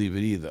you to believe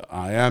it either.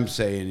 I am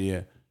saying to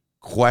you,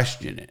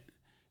 question it,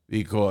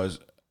 because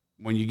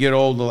when you get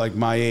older, like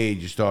my age,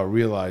 you start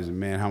realizing,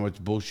 man, how much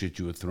bullshit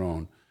you were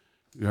thrown.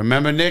 You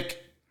remember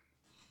Nick?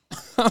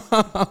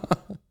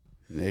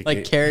 Nick,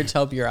 like carrots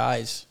help your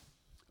eyes.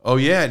 Oh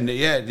yeah.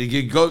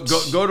 You go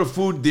to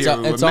Food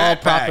Theory. It's all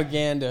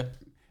propaganda.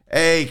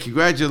 Hey,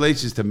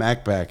 congratulations to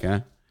MacPack, huh?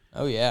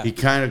 Oh yeah.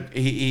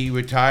 He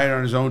retired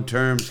on his own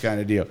terms,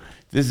 kind of deal.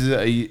 This is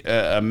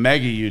a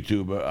mega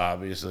YouTuber,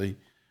 obviously,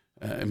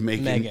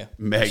 making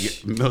mega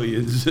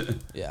millions.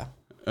 Yeah.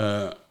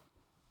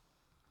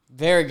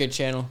 Very good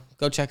channel.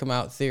 Go check him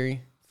out. Food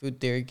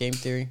Theory, Game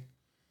Theory,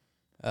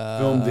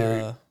 Film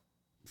Theory,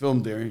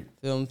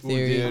 Film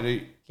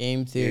Theory.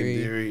 Game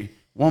theory.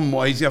 One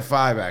more. He's got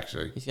 5,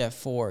 actually. He's got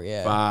 4,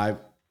 yeah. 5.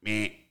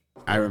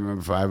 I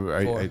remember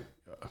 5. 4.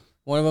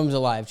 One of them's a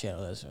live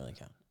channel. That doesn't really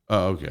count.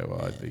 Oh, okay.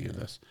 Well, I think it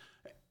does.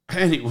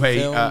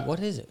 Anyway. What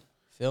is it?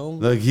 Film,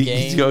 look,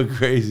 he's going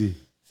crazy.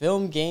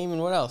 Film, game,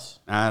 and what else?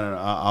 I don't know.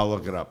 I'll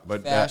look it up.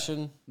 But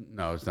fashion.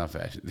 No, it's not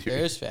fashion theory.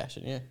 There is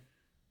fashion, yeah.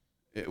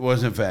 It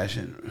wasn't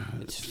fashion.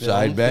 It's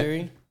Side bet?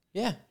 Theory.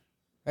 Yeah,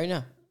 right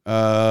now.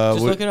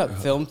 Just look it up.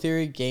 Film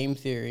theory, game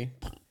theory.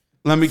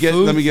 Let me get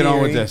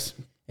on with this.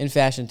 And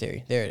fashion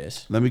theory. There it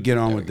is. Let me get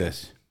on with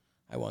this.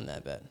 I won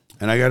that bet.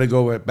 And I got to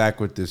go back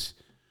with this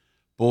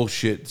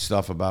bullshit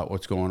stuff about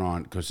what's going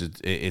on, because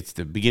it's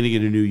the beginning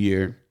of the new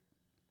year.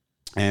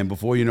 And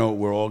before you know it,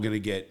 we're all going to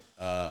get,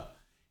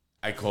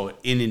 I call it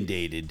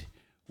inundated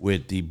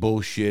with the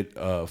bullshit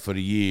for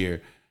the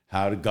year,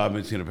 how the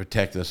government's going to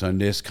protect us on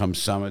this come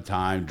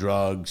summertime,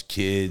 drugs,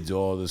 kids,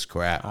 all this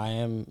crap. I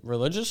am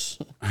religious.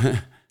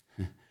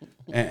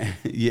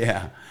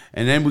 Yeah.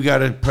 And then we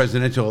got a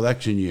presidential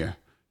election year,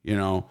 you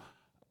know.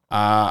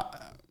 And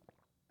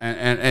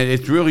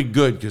it's really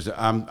good because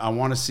I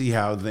want to see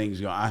how things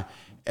go.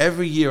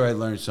 Every year I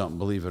learn something,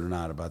 believe it or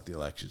not, about the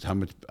elections. How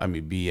much,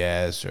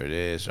 BS or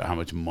this, or how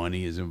much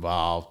money is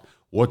involved.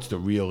 What's the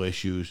real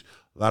issues?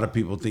 A lot of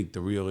people think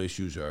the real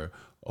issues are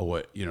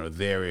what,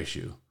 their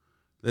issue.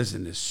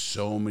 Listen, there's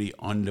so many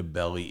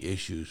underbelly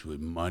issues with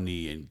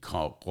money and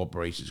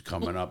corporations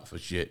coming up for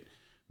shit.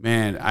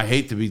 Man, I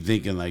hate to be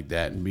thinking like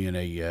that and being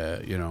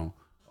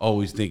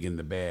always thinking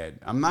the bad.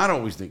 I'm not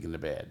always thinking the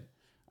bad.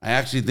 I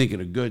actually think of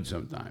the good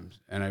sometimes.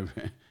 And I,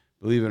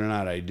 believe it or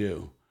not, I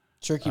do.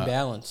 Tricky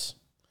balance.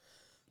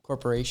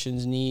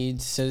 Corporations'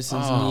 needs,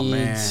 citizens' needs.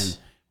 Man.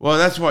 Well,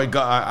 that's why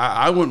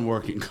I wouldn't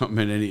work in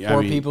government.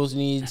 Poor people's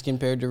needs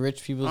compared to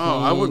rich people's needs.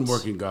 I wouldn't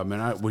work in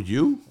government. Would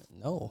you?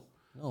 No.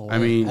 I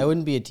mean, I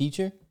wouldn't be a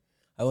teacher.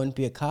 I wouldn't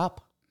be a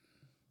cop.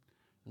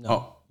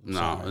 No.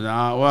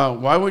 No. Well,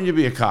 why wouldn't you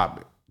be a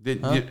cop? You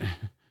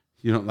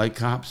don't like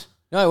cops?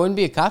 No, I wouldn't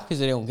be a cop because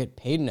they don't get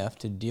paid enough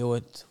to deal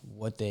with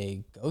what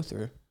they go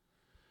through.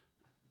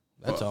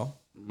 That's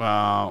all.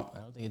 Well, I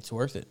don't think it's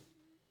worth it.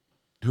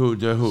 Who?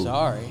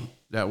 Sorry.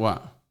 That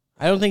what?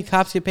 I don't think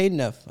cops get paid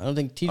enough. I don't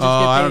think teachers get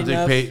paid enough. I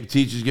don't think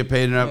teachers get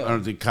paid enough. Yeah. I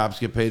don't think cops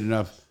get paid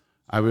enough.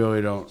 I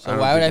really don't. So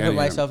why would I put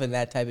myself in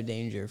that type of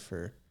danger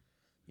for,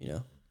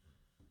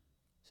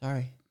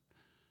 Sorry.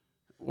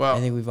 Well, I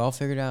think we've all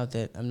figured out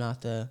that I'm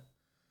not the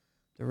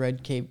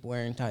red cape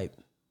wearing type.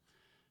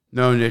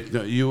 No, Nick,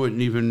 no, you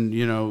wouldn't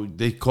even,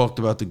 they talked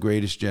about the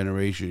greatest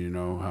generation,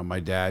 how my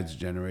dad's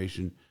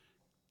generation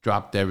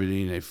dropped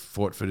everything. They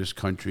fought for this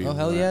country. Oh,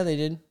 hell yeah, they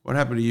did. What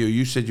happened to you?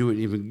 You said you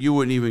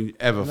wouldn't even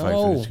ever fight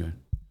for this country.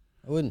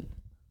 I wouldn't.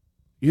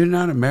 You're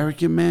not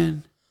American,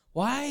 man.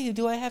 Why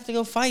do I have to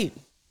go fight?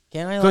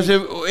 Can I? Because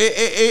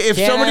if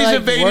somebody's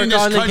invading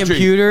this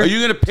country, are you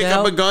going to pick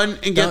up a gun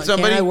and get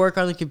somebody? Can I work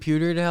on the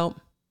computer to help?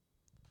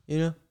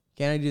 Can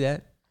I do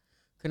that?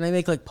 Can I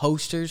make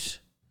posters?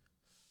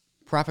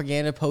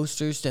 Propaganda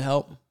posters to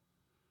help.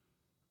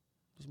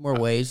 There's more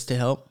ways to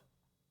help.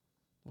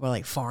 Or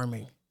like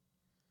farming.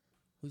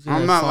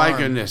 I'm not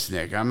liking this,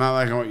 Nick. I'm not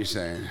liking what you're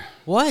saying.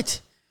 What?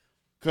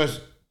 Because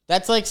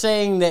that's like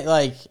saying that,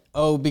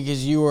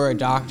 because you were a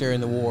doctor in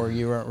the war,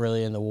 you weren't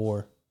really in the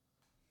war.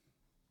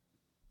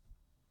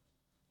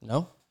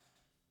 No?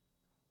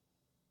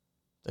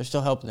 They're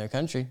still helping their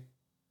country.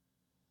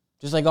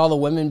 Just like all the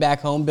women back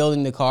home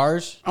building the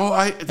cars.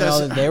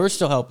 They were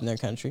still helping their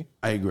country.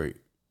 I agree.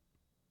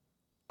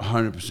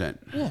 100%.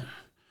 Yeah.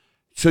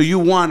 So you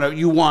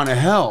wanna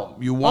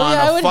help. You wanna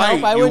I would fight.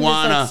 help. I you wouldn't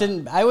wanna.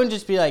 just I wouldn't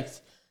just be like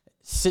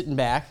sitting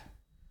back.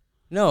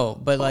 No,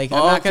 but like I'm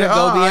not gonna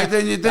go be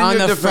on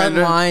the front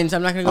lines.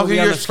 I'm not gonna go be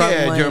on the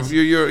front lines.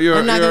 You're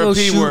a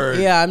P word.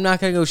 Yeah, I'm not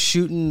gonna go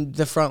shooting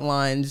the front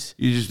lines.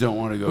 You just don't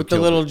want to go with the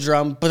little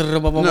drum.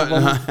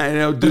 No, I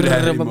don't do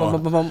that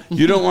anymore.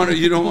 You don't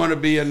want to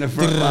be on the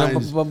front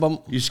lines.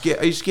 You scared?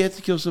 Are you scared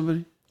to kill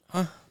somebody?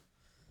 Huh?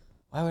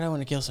 Why would I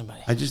want to kill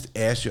somebody? I just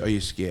asked you. Are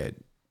you scared?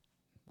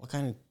 What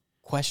kind of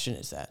question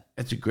is that?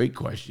 That's a great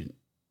question.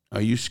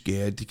 Are you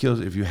scared to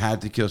kill? If you had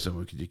to kill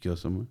someone, could you kill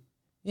someone?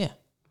 Yeah.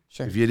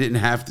 Sure. If you didn't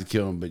have to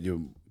kill him, but your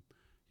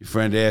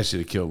friend asked you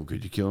to kill him,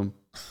 could you kill him?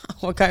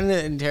 What kind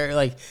of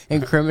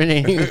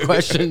incriminating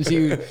questions are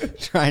you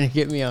trying to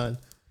get me on?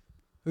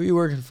 Who are you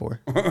working for?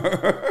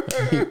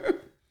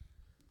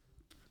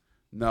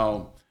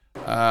 No.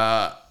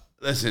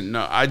 Listen,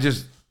 no, I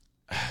just...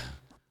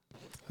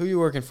 Who are you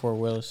working for,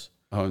 Willis?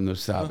 Oh, no,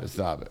 stop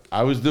it.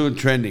 I was doing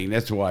trending.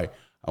 That's why.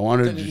 I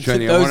wanted to do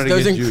trending.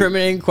 Those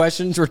incriminating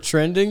questions were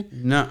trending?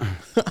 No.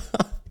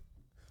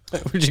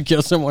 Would you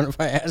kill someone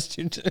if I asked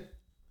you to?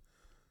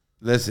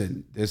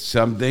 Listen, there's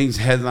some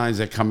headlines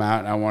that come out,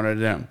 and I wanted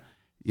them.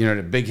 You know,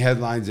 the big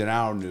headlines in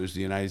our news,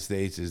 the United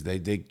States, is they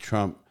think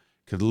Trump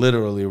could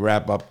literally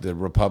wrap up the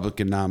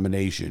Republican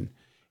nomination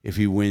if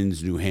he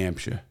wins New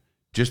Hampshire.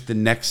 Just the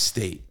next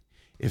state.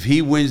 If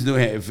he wins New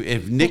Hampshire,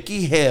 if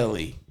Nikki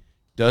Haley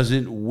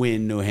doesn't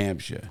win New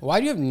Hampshire. Why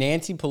do you have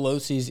Nancy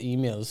Pelosi's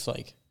emails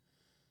like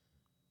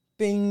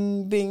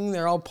bing, bing,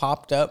 they're all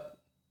popped up?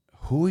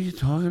 Who are you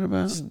talking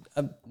about?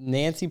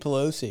 Nancy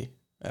Pelosi.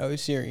 I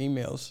always see her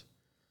emails.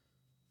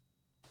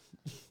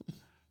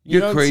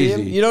 You're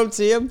crazy. You don't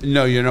see him?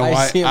 No, you know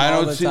why? I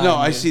don't see. No,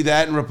 I see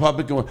that in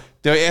Republican.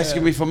 They're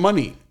asking me for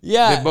money.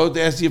 Yeah, they're both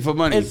asking for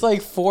money. It's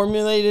like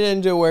formulated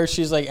into where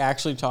she's like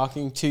actually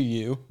talking to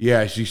you.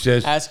 Yeah, she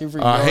says, asking for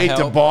your I hate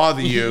help. to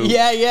bother you.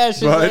 yeah.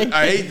 She's like,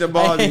 I hate to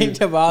bother you. I hate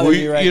to bother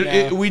you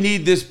right now. We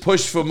need this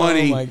push for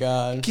money. Oh my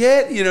God.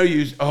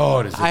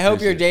 I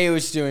hope your day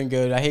was doing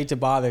good. I hate to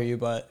bother you,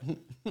 but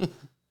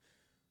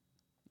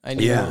I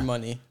need more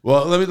money.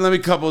 Well, let me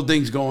couple of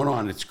things going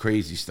on. It's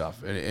crazy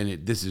stuff,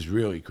 and this is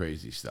really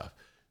crazy stuff.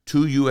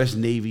 2 U.S.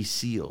 Navy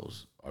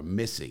SEALs are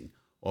missing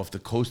off the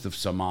coast of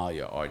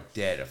Somalia, are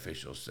dead,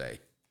 officials say.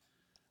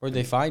 Where'd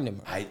they find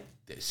them?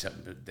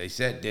 They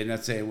said, they're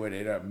not saying where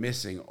they're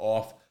missing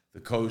off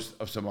the coast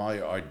of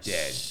Somalia are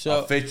dead. So,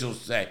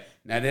 officials say.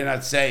 Now, they're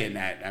not saying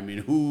that. I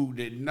mean,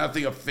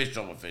 nothing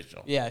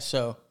official. Yeah,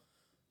 so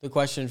the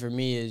question for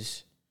me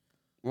is,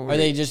 are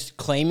they just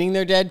claiming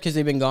they're dead because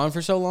they've been gone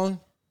for so long?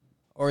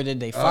 Or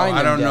did they find them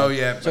I don't dead? know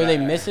yet. So are they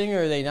missing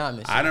or are they not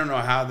missing? I don't know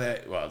how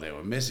they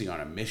were missing on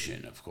a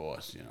mission, of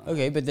course. You know.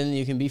 Okay, but then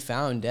you can be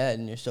found dead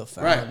and you're still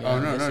found. Right. Oh,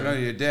 no,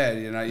 you're dead.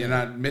 You're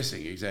not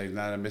missing. Exactly.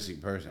 Not a missing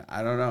person.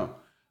 I don't know.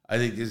 I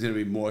think there's going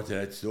to be more to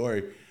that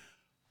story.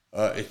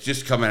 It's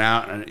just coming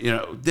out,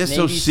 and this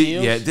Navy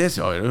SEALs?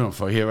 I don't know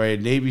if I hear right.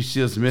 Navy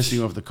SEALs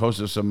missing off the coast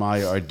of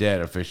Somalia are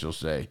dead, officials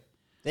say.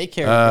 They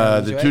carry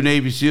guns, the right? 2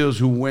 Navy SEALs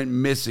who went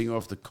missing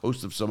off the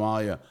coast of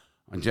Somalia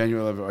on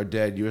January 11th are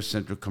dead, U.S.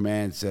 Central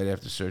Command said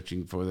after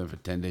searching for them for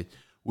 10 days.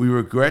 We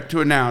regret to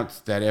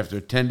announce that after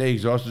a 10-day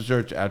exhaustive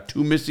search, our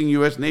 2 missing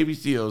U.S. Navy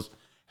SEALs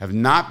have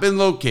not been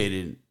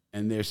located,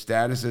 and their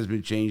status has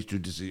been changed to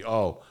deceased.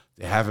 Oh,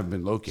 they haven't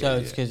been located So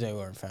it's because they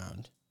weren't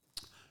found.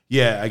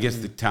 Yeah, I guess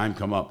the time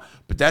come up.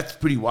 But that's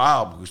pretty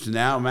wild because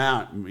now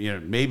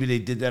maybe they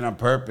did that on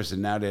purpose,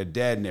 and now they're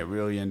dead, and they're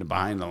really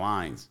behind the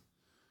lines.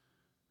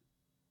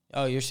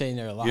 Oh, you're saying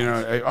they're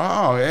alive.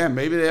 Oh, yeah,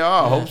 maybe they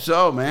are. Hope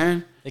so,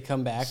 man. They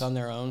come back on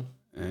their own.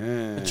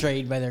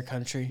 Betrayed by their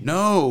country.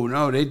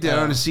 No, they did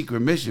on a secret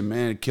mission,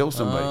 man, to kill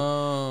somebody.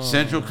 Oh.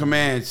 Central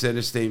Command said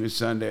a statement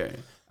Sunday.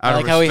 I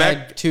like how we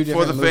had 2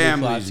 different for the movie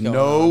families, plots going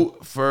no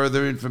on.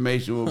 further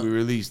information will be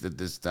released at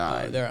this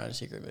time. They're on a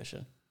secret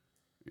mission.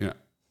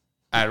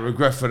 Out of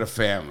regret for the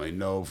family.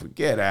 No,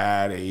 get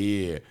out of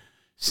here.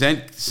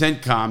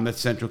 CENTCOM, that's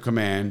Central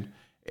Command,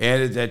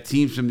 added that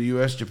teams from the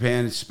U.S.,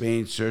 Japan, and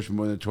Spain searched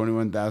more than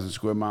 21,000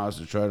 square miles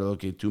to try to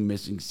locate 2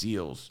 missing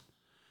SEALs.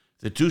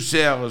 The 2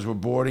 sailors were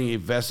boarding a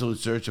vessel in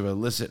search of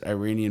illicit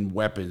Iranian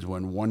weapons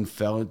when one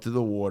fell into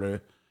the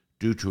water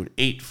due to an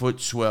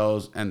 8-foot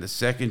swells, and the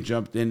second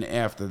jumped in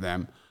after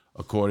them,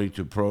 according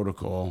to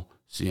protocol.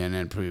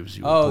 CNN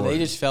previously reported. They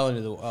just fell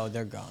into the... Oh,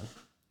 they're gone.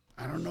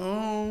 I don't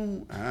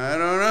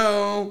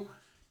know.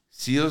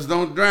 Seals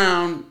don't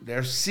drown.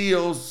 They're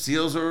seals.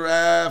 Seals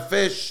are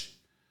fish.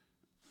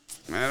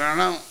 I don't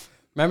know.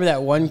 Remember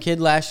that one kid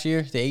last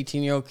year, the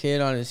 18-year-old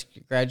kid on his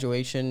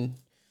graduation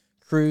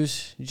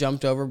cruise,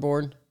 jumped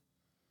overboard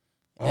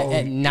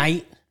at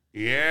night?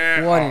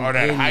 Yeah. What an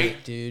that idiot,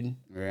 height, dude.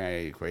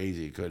 Yeah,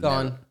 crazy. Couldn't.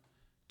 Gone.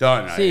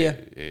 Done. See ya.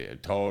 Yeah,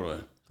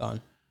 totally.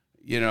 Gone.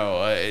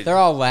 They're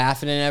all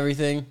laughing and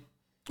everything.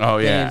 Oh,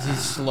 yeah. And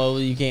it's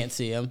slowly, you can't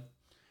see him.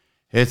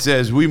 It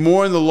says, we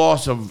mourn the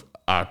loss of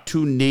our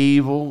 2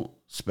 naval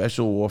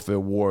special warfare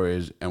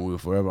warriors, and we will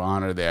forever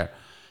honor their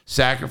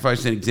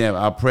sacrifice and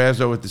example. Our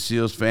prayers are with the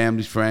SEALs,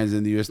 families, friends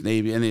in the U.S.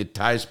 Navy, and the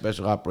entire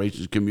Special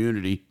Operations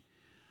community.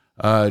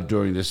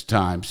 during this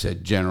time,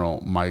 said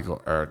General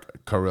Michael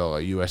Eric Carrillo,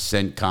 U.S.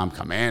 CENTCOM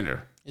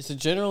commander. Is the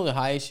general the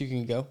highest you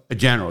can go? A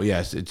general,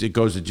 yes. It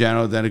goes to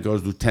general, then it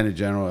goes lieutenant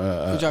general.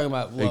 You're talking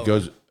about lower. It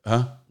goes,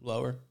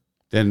 Lower.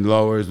 Then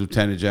lower is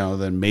lieutenant general,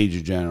 then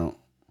major general.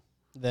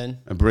 Then?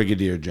 A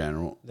brigadier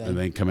general, and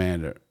then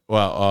commander.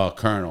 Well,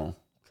 colonel.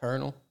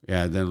 Colonel?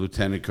 Yeah, then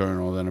lieutenant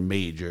colonel, then a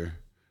major.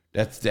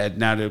 That's that.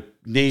 Now the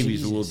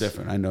Navy's a little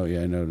different. I know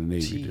the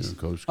Navy too.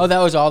 Coast Guard. Oh, that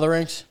was all the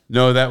ranks?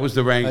 No, that was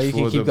the ranks you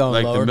for keep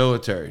going lower? the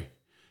military.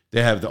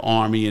 They have the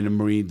Army and the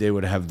Marine. They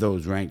would have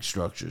those rank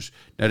structures.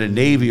 Now the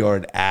Navy are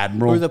an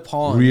admiral. Who are the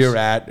pawns? Rear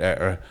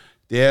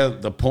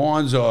the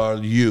pawns are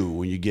you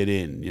when you get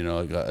in. You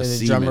know, like a the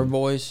seaman. drummer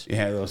boys?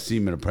 Yeah, little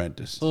seaman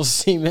apprentice. Little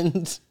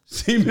seamen.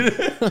 Seamen,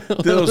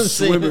 little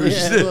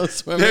swimmers. Yeah, little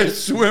swimmers. They're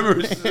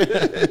swimmers.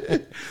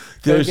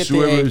 They're get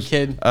swimmers. the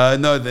egg, kid.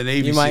 No, the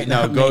Navy. You might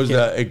not it goes. make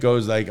it. It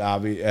goes like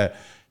obvious.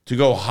 To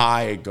go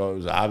high, it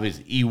goes obvious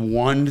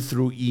E1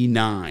 through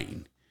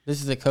E9. This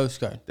is the Coast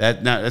Guard.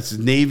 That's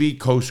Navy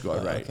Coast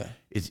Guard, right? Okay.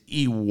 It's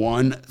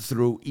E1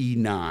 through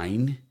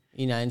E9.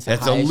 E9's the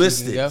That's highest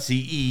enlisted. you can go?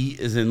 CE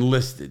is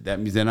enlisted. That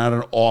means they're not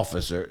an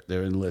officer.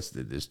 They're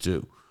enlisted. There's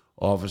two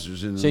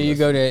officers in. So you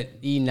go to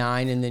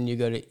E9 and then you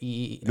go to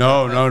E.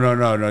 No.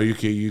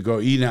 You go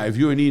E9. If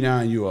you're an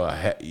E9, you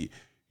are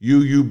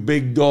you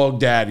big dog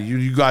daddy.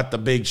 You got the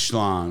big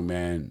schlong,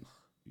 man.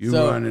 You're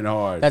running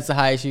hard. That's the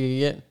highest you can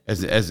get?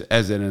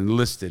 As an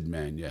enlisted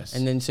man, yes.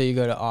 And then so you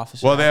go to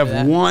officer. Well, they have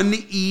that? one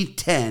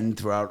E10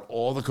 throughout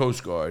all the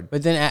Coast Guard.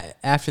 But then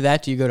after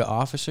that, do you go to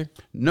officer?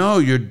 No,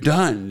 you're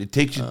done. It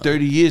takes you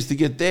 30 years to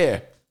get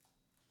there.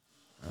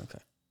 Okay.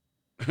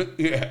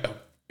 Yeah,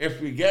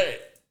 if we get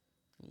it.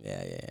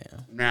 Yeah.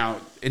 Now,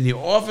 in the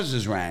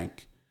officer's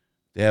rank,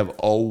 they have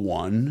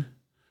O1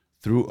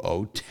 through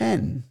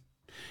O10.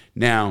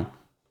 Now,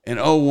 an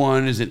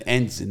O1 is an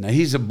ensign. Now,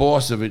 he's a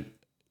boss of it.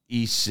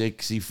 E6,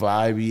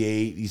 E5,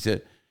 E8. He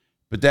said,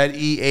 but that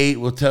E8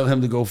 will tell him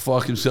to go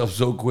fuck himself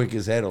so quick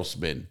his head will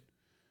spin.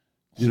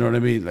 You know what I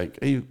mean? Like,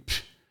 hey,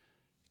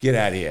 get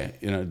out of here.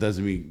 You know, it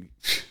doesn't mean.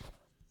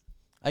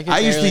 I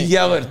used to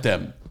yell at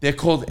them. They're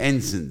called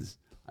ensigns.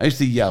 I used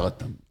to yell at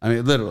them. I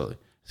mean, literally.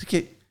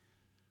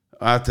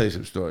 I'll tell you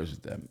some stories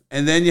with them.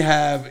 And then you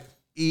have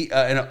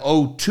an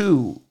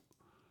O2,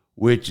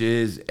 which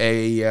is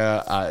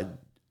a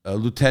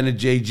lieutenant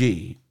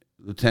JG,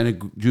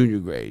 lieutenant junior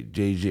grade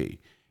JG.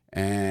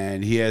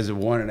 And he has a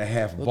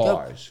 1.5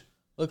 bars.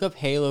 Look up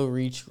Halo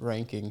Reach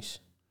rankings.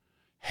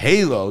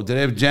 Halo? Do they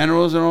have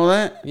generals and all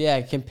that?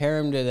 Yeah,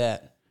 compare them to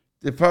that.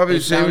 They're probably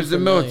the same as the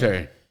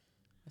military.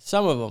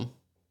 Some of them.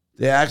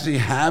 They actually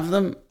have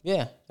them?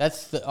 Yeah,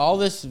 that's all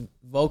this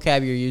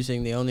vocab you're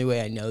using. The only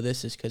way I know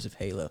this is because of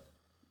Halo.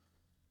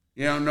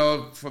 You don't know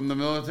it from the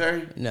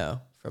military?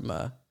 No, from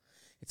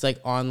it's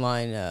like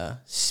online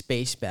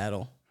space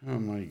battle. Oh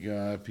my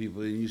God,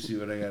 people! You see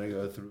what I got to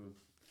go through.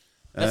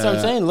 That's what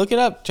I'm saying. Look it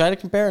up. Try to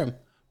compare them.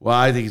 Well,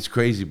 I think it's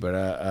crazy, but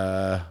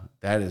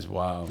that is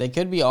wild. They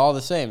could be all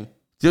the same.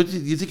 Do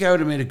you think I would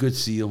have made a good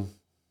SEAL?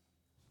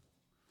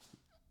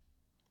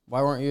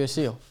 Why weren't you a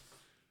SEAL?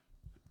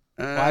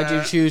 Why'd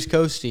you choose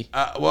Coastie?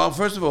 Well,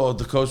 first of all,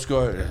 the Coast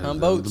Guard, On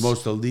boats. the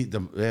most elite,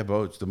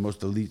 boats, the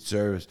most elite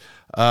service.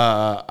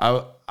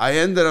 I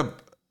ended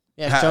up.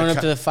 Yeah, showing up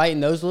to the fight in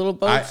those little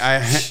boats.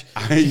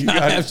 You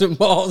gotta have some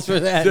balls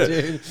for that,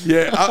 dude.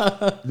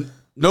 Yeah.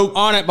 Nope.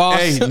 On it, boss.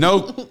 Hey,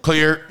 nope.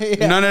 Clear.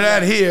 Yeah. None of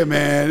that here,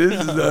 man.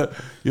 This is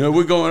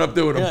we're going up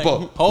there with a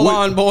boat. Hold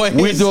on, boys.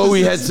 We thought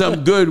we had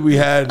something good. We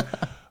had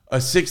a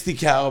 60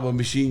 caliber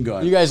machine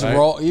gun. You guys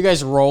You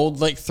guys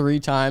rolled like 3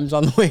 times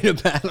on the way to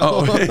battle.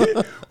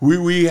 Oh,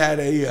 we had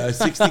a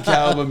 60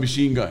 caliber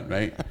machine gun,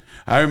 right?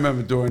 I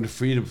remember during the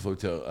Freedom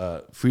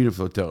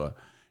Flotilla.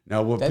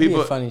 Now, what That'd be a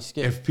people, funny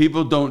skit. if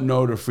people don't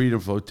know the Freedom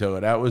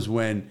Flotilla, that was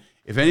when,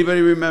 if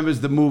anybody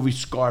remembers the movie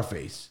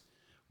Scarface,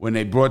 when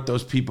they brought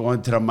those people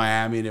into the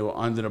Miami, they were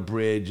under the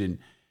bridge, and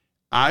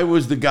I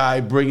was the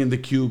guy bringing the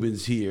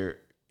Cubans here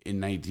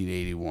in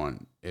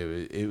 1981.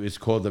 It was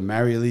called the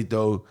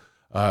Marielito,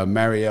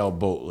 Mariel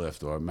Boat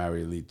Lift, or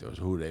Marielitos,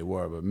 who they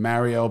were, but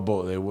Mariel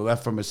Boat. They were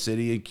left from a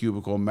city in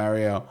Cuba called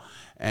Mariel,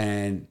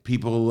 and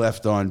people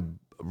left on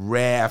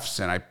rafts,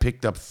 and I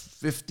picked up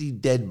 50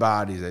 dead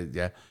bodies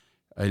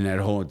in that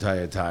whole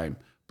entire time.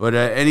 But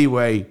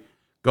anyway,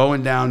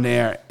 going down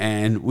there,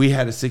 and we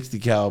had a 60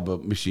 caliber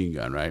machine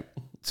gun, right?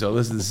 So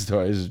listen to the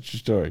story. This is a true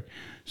story.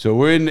 So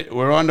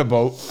we're on the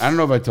boat. I don't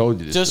know if I told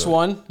you this. Just story.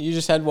 One? You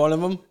just had one of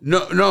them?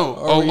 No.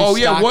 Or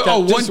Yeah.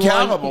 One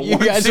caliber. You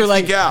guys are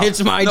like,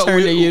 it's my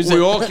turn to use it.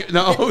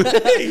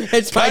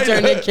 It's my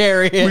turn to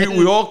carry it.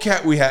 We all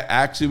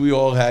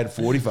had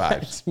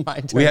 45s. It's my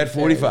turn. We had to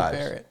carry 45s.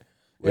 it.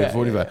 We had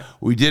 45. Yeah.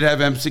 We did have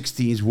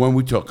M16s when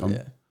we took them.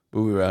 Yeah.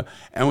 But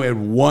and we had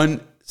one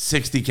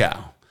 60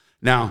 cal.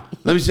 Now,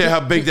 let me say how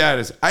big that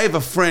is. I have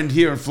a friend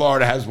here in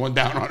Florida has one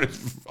down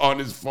on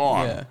his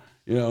farm. Yeah.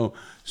 You know.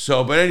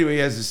 So, but anyway, he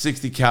has a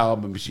 60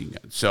 caliber machine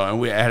gun. So, and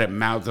we had it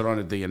mounted on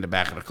the thing in the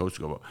back of the Coast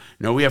Guard boat.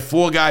 Now, we have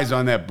 4 guys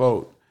on that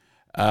boat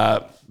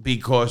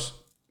because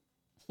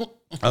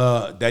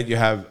that you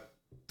have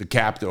the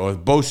captain or the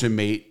bosun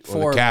mate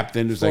or the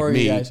captain who's like Four of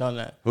me. you guys on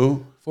that.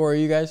 Who? 4 of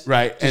you guys?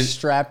 Right. Just And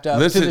strapped up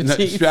listen, to the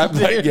teeth. strapped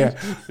like, yeah.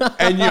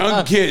 And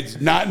young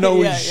kids not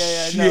knowing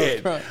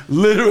shit. No,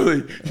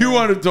 Literally. You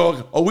want to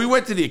talk. Oh, we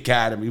went to the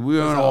academy. We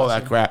went all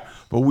that crap.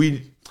 But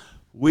we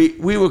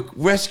were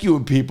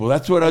rescuing people.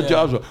 That's what our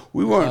jobs were.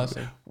 We weren't.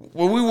 Awesome.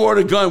 When we wore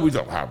a gun, we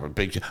don't have a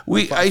big shot.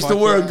 I used to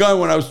wear a gun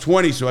when I was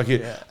 20, so I could.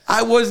 Yeah.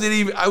 I was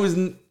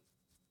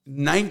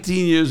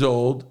 19 years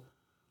old.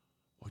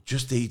 Or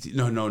just 18.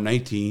 No,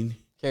 19.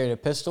 Carried a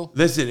pistol?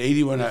 Listen,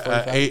 81,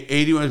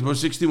 81 was about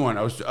 61.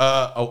 I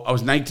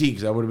was 19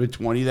 because I would have been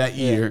 20 that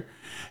year.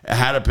 I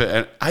had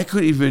and I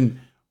couldn't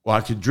even,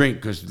 I could drink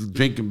because the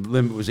drinking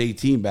limit was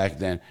 18 back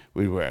then.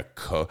 We'd wear a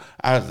coat.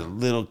 I was a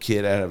little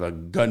kid. I had a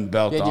gun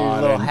belt on.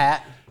 Your little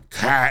hat?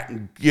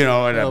 And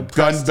a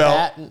gun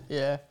belt.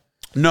 Hat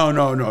No,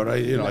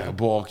 like a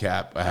ball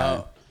cap I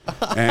had.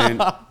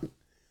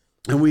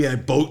 And we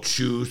had boat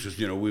shoes because,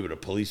 we were the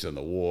police on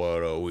the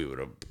water. We were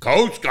the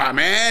Coast Guard,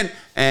 man.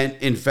 And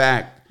in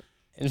fact,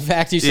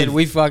 you said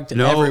we fucked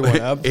everyone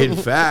up. In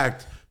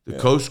fact, the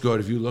Coast Guard,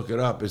 if you look it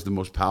up, is the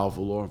most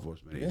powerful law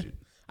enforcement agent.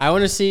 I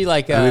want to see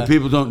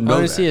people don't know. I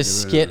want to see a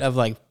skit of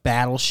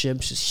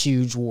battleships, just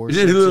huge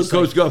warships. Little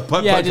Coast Guard,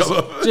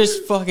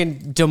 just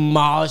fucking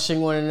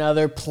demolishing one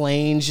another,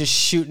 planes just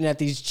shooting at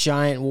these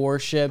giant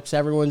warships.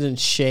 Everyone's in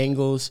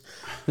shingles.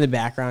 In the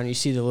background, you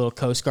see the little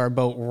Coast Guard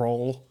boat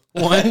roll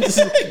once,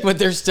 but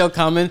they're still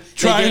coming.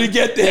 Trying to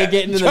get there. They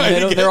get into the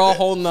middle. They're all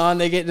holding on.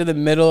 They get into the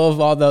middle of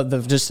all the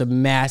just a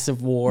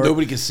massive war.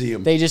 Nobody can see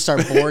them. They just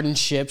start boarding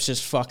ships,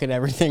 just fucking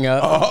everything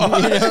up.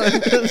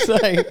 It's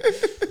like.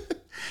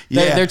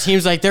 Their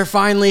team's like, they're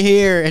finally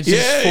here. It's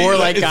just four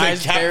guys.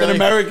 Like Captain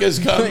America's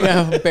coming.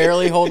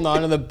 Barely holding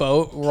on to the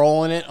boat,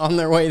 rolling it on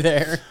their way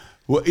there.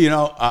 Well,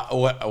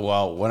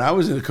 when I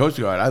was in the Coast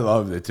Guard, I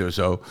loved it too.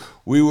 So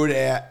we were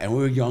there, and we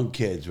were young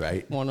kids,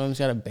 right? One of them's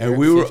got a bear. And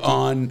we were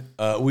on.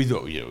 We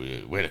thought,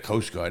 we're the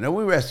Coast Guard. Now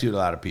we rescued a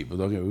lot of people.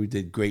 Don't get me, we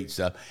did great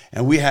stuff,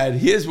 and we had.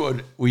 Here's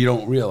what we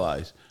don't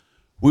realize: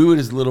 we were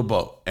this little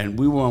boat, and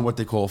we were on what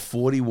they call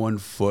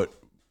 41-foot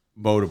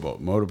motor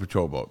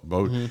patrol boat.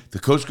 Mm-hmm. The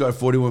Coast Guard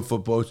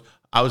 41-foot boats.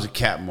 I was a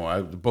captain,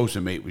 the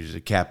bosun mate, which is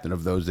a captain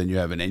of those. Then you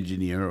have an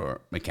engineer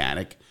or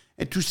mechanic,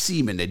 and 2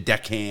 seamen, the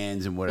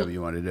deckhands, and whatever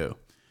you want to do.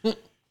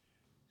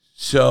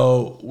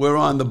 So we're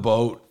on the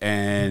boat,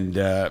 and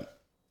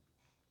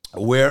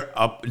we're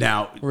up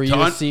now. Were you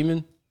a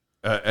seaman?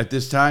 At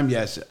this time?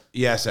 Yes,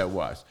 I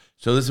was.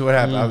 So this is what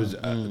happened. I was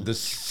the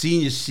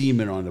senior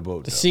seaman on the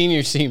boat.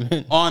 Senior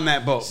seaman. On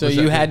that boat. So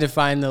you had to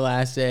find the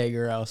last egg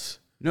or else.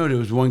 No, there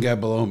was one guy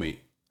below me.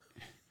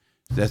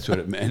 That's what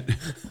it meant.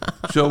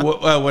 So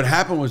what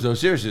happened was, though,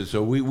 seriously,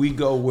 so we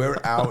go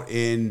out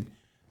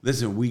into,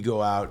 we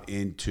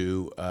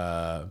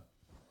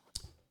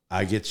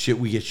get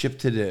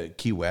shipped to the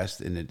Key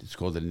West, and it's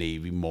called the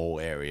Navy Mole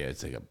area.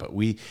 It's like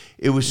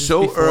it was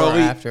so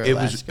early.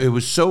 It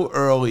was so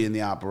early in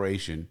the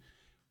operation.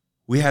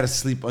 We had to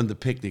sleep under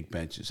picnic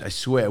benches. I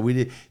swear, we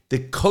did. The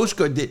Coast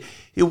Guard did.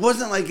 It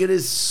wasn't like it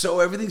is.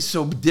 So everything's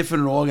so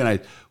different and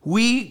organized.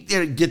 We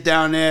get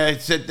down there,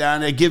 sit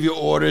down there, give you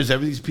orders.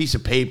 Everything's a piece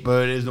of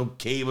paper. There's no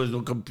cables,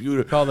 no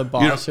computer. Call the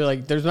boss. They're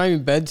like, "There's not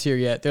even beds here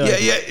yet." They're like,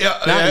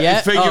 yeah. Not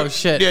yet. Oh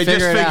shit. Yeah,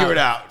 just figure it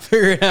out.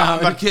 Figure it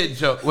out. I'm a kid,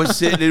 so we're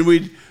sitting and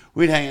we'd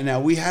hang it.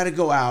 Now we had to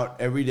go out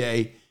every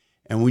day,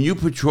 and when you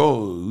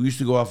patrol, we used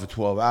to go out for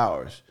 12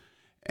 hours.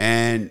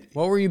 And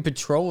what were you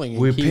patrolling?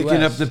 We're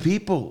picking up the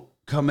people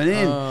coming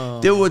in.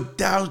 They were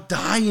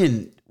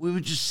dying. We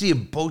would just see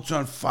boats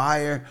on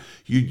fire.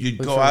 You'd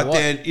go out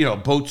there,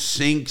 and, boat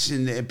sinks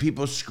and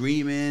people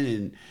screaming,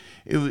 and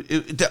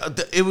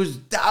it was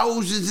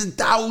thousands and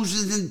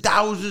thousands and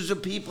thousands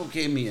of people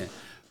came here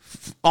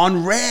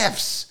on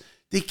rafts.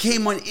 They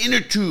came on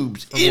inner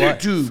tubes.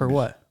 For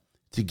what?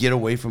 To get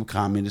away from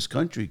communist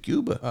country,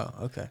 Cuba.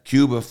 Oh, okay.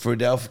 Cuba,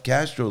 Fidel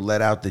Castro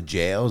let out the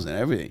jails and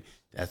everything.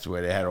 That's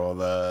where they had all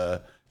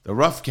the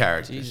rough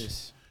characters.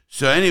 Jesus.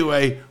 So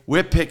anyway,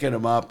 we're picking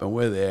them up, and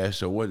we're there.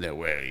 So we're there,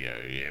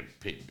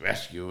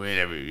 rescue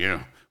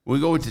it. We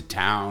go into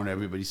town.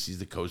 Everybody sees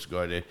the Coast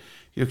Guard there,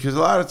 because a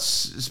lot of,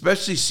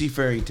 especially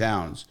seafaring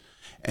towns,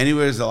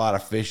 anywhere there's a lot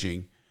of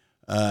fishing,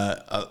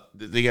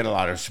 they get a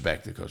lot of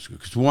respect, the Coast Guard,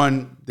 because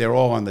one, they're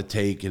all on the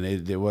take, and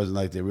it wasn't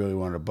like they really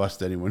wanted to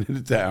bust anyone in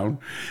the town,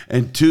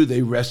 and 2,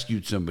 they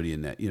rescued somebody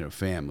in that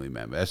family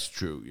member. That's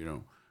true,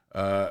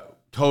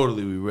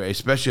 Totally,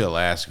 especially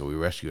Alaska. We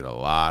rescued a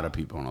lot of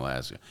people in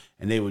Alaska,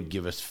 and they would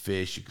give us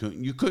fish.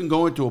 You couldn't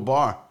go into a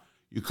bar.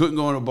 You couldn't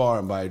go in a bar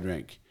and buy a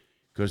drink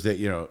because it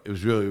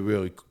was really,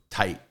 really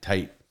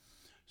tight.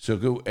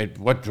 So at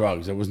what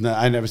drugs?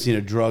 I never seen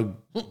a drug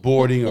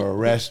boarding or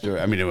arrest there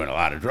were a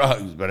lot of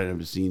drugs, but I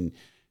never seen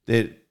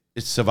that.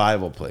 It's a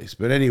survival place.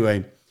 But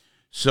anyway.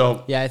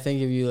 So yeah, I think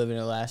if you live in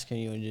Alaska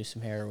and you want to do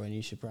some heroin,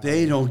 you should probably.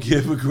 They don't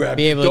give a crap.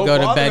 Be able to go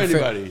to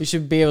bed. You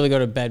should be able to go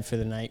to bed for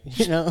the night.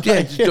 Yeah,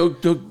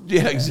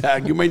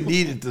 exactly. You might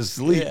need it to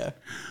sleep. Yeah.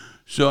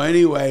 So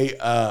anyway,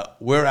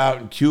 we're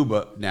out in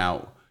Cuba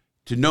now.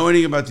 To know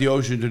anything about the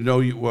ocean, to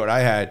know what I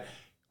had,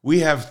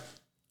 we have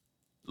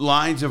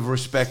lines of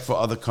respect for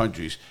other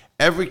countries.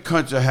 Every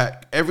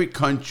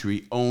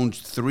country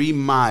owns 3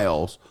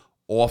 miles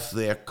off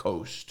their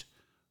coast,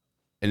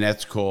 and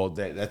that's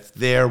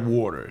their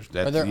waters.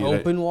 Are there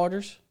open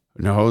waters?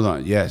 No, hold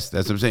on. Yes,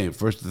 that's what I'm saying.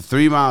 First, the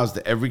 3 miles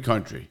to every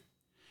country.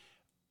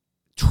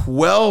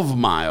 12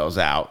 miles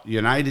out,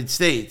 United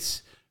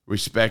States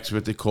respects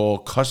what they call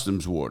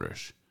customs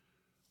waters,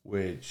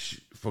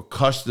 which for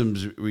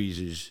customs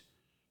reasons,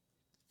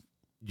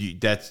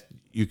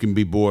 you can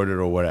be boarded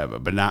or whatever,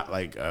 but not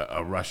like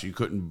a Russia. You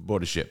couldn't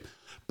board a ship.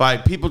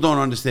 But people don't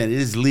understand. It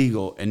is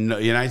legal, and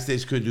the United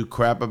States couldn't do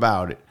crap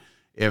about it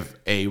if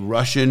a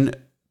Russian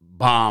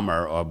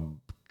bomber or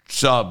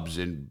subs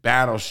and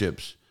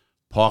battleships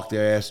parked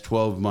their ass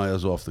 12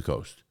 miles off the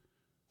coast.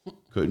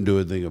 Couldn't do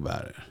a thing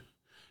about it.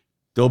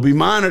 They'll be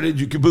monitored.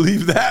 You can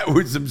believe that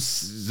with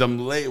some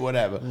late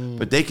whatever.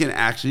 But they can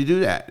actually do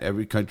that.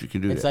 Every country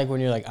can do that. It's like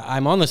when you're like,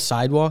 I'm on the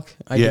sidewalk.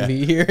 I can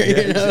be here.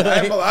 Yeah. You know,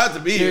 like, I'm allowed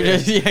to be here.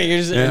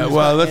 You're just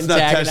Well, let's not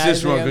test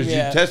this one because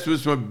yeah. you test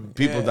this one,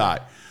 people die.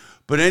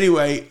 But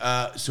anyway,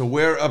 so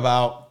we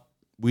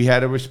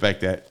had to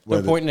respect that.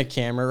 They're pointing a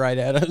camera right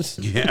at us.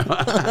 Yeah.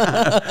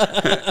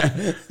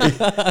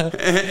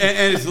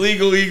 and it's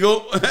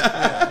legal.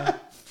 Yeah.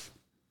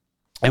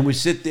 And we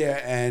sit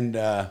there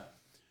and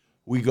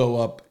we go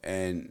up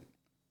and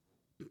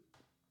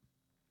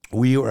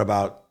we were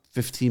about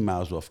 15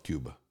 miles off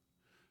Cuba,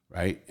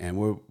 right? And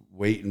we're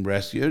waiting,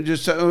 rest.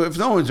 Just if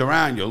no one's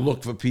around, you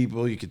look for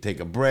people. You can take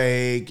a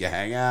break. You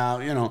hang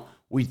out.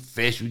 We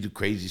fish. We do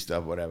crazy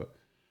stuff, whatever.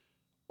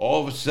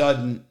 All of a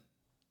sudden,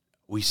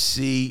 we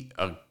see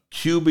a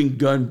Cuban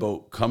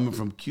gunboat coming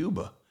from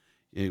Cuba.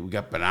 We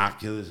got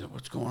binoculars.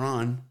 What's going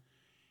on?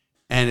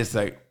 And it's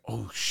like,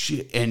 oh,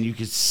 shit. And you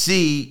could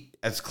see,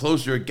 as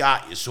closer it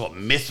got, you saw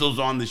missiles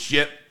on the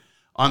ship,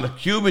 on the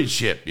Cuban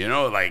ship,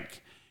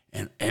 like,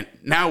 and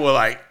now we're all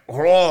like,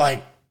 we're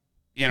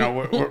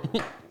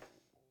like,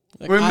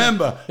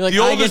 remember, like, the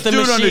oldest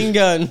dude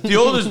the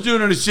oldest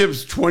dude on the ship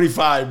is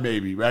 25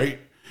 maybe, right?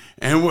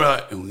 And we're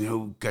like,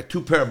 got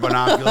 2 pair of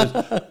binoculars.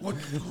 What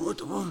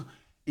the fuck?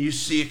 You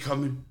see it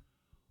coming.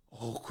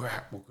 Oh,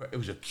 crap. It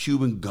was a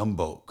Cuban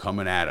gunboat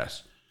coming at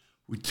us.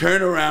 We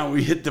turn around.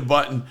 We hit the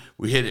button.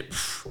 We hit it.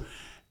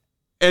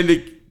 And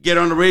they get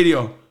on the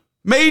radio.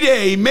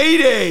 Mayday,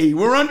 Mayday.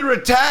 We're under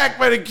attack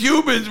by the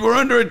Cubans. We're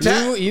under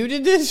attack. You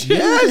did this?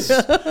 Yes.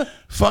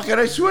 Fuck it.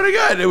 I swear to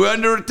God. They were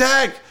under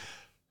attack.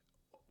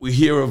 We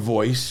hear a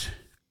voice.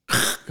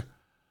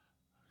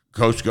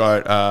 Coast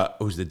Guard.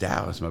 It was the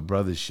Dallas, my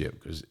brother's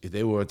ship, because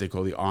they were what they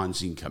call the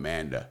on-scene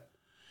commander.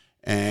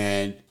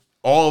 And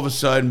all of a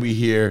sudden we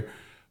hear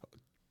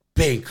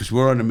bang, because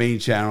we're on the main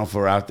channel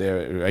for out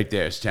there, right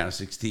there. It's channel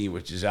 16,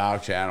 which is our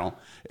channel.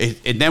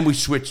 And then we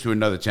switch to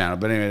another channel.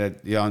 But anyway,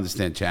 you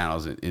understand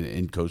channels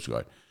in Coast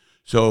Guard.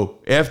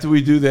 So after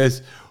we do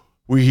this,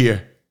 we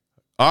hear,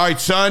 all right,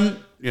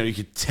 son. You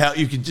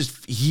could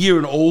just hear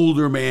an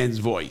older man's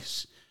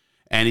voice.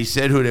 And he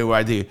said who they were.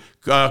 I think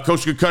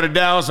Coast Guard Cutter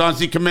Dallas,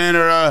 on-scene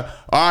commander.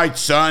 All right,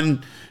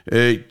 son.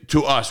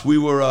 To us, we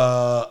were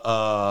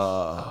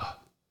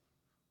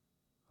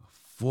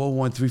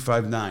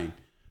 41359.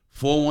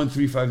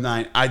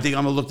 41359. I think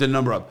I'm going to look the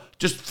number up.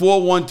 Just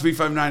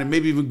 41359, and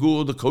maybe even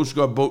Google the Coast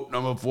Guard boat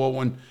number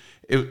 41.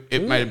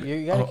 It might have.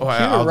 You got a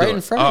computer right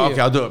in front of you.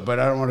 Okay, I'll do it, but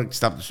I don't want to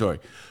stop the story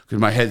because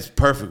my head's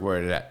perfect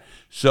where it's at.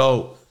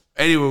 So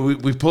anyway,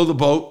 we pull the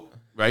boat,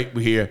 right?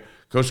 We hear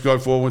Coast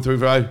Guard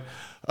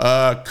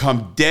 4135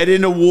 come dead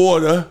in the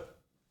water,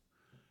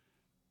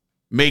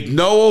 make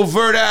no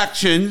overt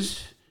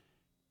actions,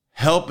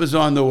 help is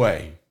on the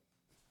way.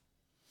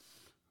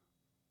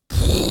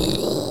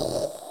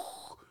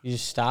 You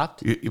just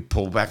stopped? You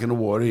pull back in the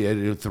water,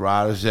 the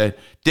throttle said,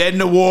 dead in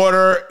the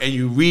water, and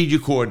you read your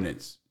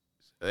coordinates.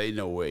 So they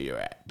know where you're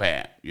at.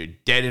 Bam, you're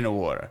dead in the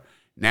water.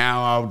 Now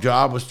our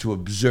job was to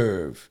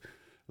observe,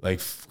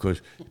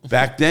 because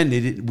back then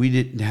we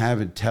didn't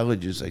have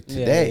intelligence like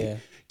today. Yeah.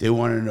 They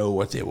want to know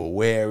what they were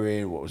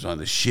wearing, what was on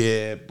the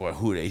ship, or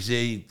who they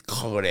say,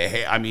 color their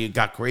hair. I mean, it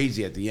got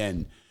crazy at the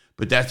end,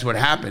 but that's what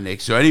happened, Nick.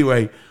 So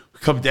anyway, we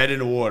come dead in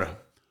the water.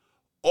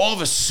 All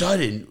of a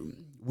sudden,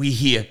 we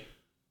hear,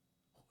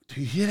 do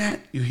you hear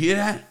that? You hear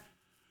that?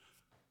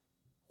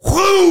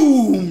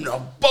 Whoom!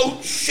 The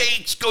boat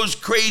shakes, goes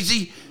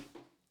crazy.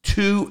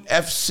 2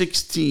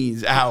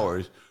 F-16s,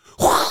 ours.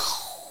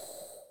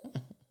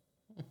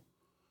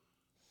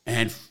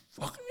 And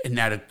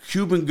now the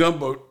Cuban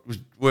gunboat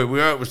where we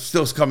were was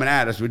still coming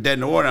at us. We're dead in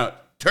the water.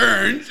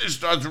 Turns and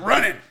starts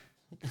running.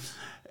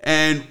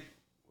 And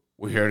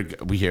we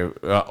hear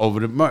over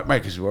the mic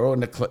because we're all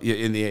in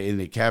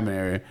the cabin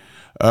area.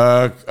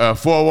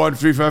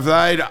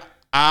 41359.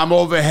 I'm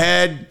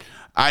overhead.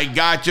 I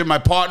got you. My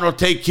partner will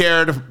take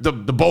care of the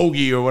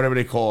bogey or whatever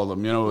they call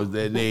them, is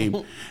their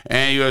name.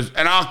 And he goes,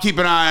 and I'll keep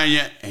an eye on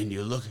you. And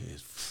you look at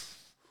this.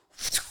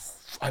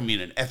 I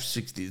mean, an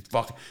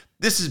F-60.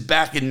 This is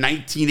back in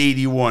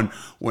 1981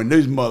 when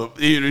there's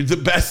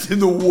the best in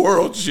the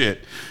world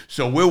shit.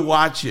 So we're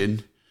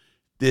watching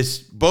this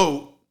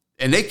boat,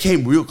 and they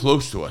came real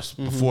close to us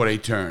before they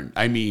turned.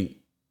 I mean,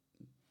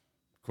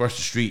 across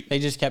the street. They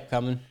just kept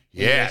coming.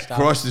 Yeah,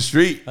 across the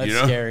street. That's you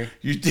know? scary.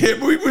 You did.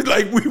 We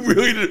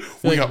really did.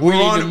 We're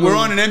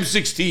on an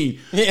M16.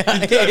 Yeah,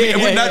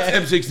 We're not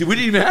M16. We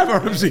didn't even have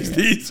our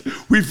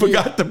M16s. We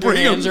forgot to bring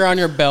them. Your hands are on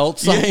your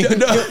belts. Like,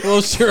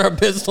 we'll shoot our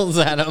pistols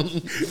at them.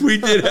 We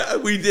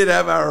did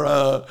have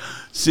our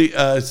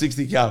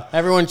 60 cal.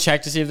 Everyone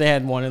checked to see if they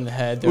had one in the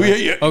head.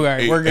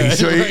 Okay, we're good.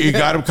 So you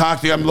got them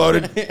cocked, you got them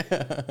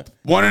loaded.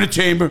 One in the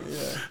chamber.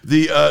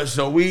 Yeah.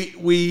 So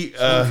we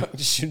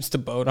shoots the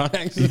boat on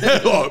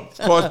accident. of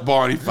course,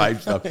 Barney fight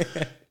stuff.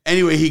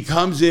 Anyway, he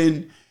comes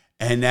in,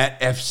 and that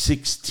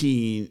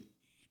F-16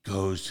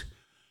 goes,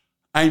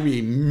 I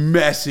mean,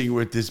 messing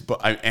with this boat.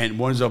 And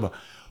one's over.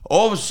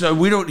 All of a sudden,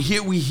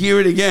 we hear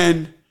it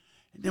again.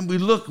 And then we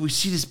look, we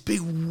see this big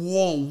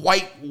wall,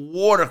 white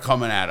water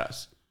coming at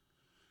us.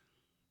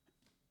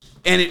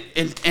 And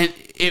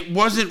it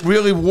wasn't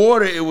really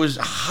water, it was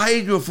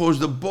hydrofoils,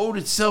 the boat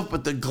itself,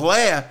 but the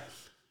glare,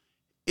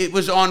 it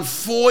was on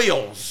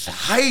foils,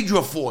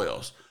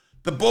 hydrofoils.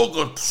 The boat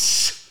goes,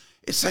 psh,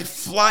 it's like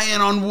flying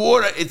on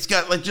water. It's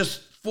got like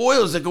just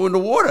foils that go into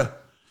water.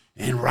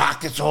 And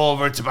rockets all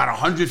over, it's about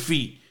 100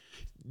 feet.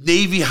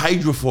 Navy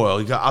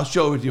hydrofoil. I'll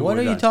show it to you. What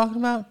are you talking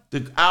about?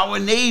 Our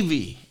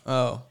Navy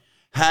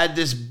had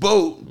this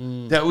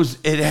boat that was,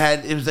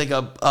 it was like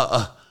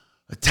a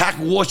attack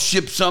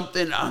warship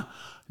something,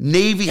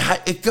 Navy,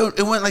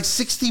 it went like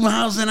 60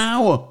 miles an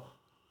hour.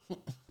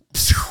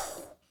 So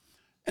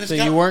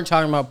you weren't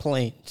talking about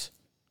planes?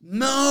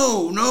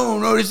 No,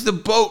 this is the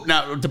boat.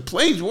 Now, the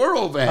planes were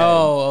overhead.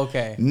 Oh,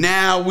 okay.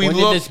 Now we look.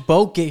 When did this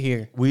boat get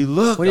here? We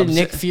look. When did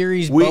Nick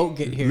Fury's boat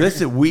get here?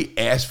 Listen, we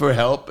asked for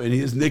help, and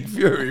here's Nick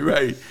Fury,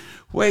 right?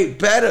 Wait,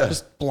 better.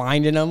 Just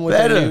blinding them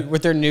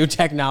with their new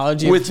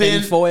technology of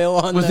tinfoil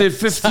on the side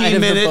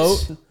 15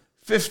 minutes, of the boat.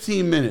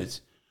 15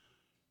 minutes,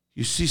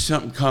 you see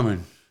something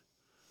coming.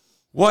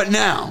 What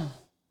now?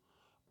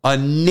 A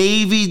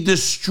Navy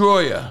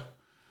destroyer.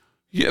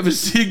 You ever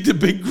seen the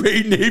big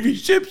gray Navy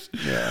ships?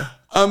 Yeah.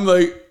 I'm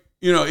like,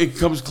 it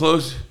comes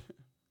close.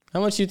 How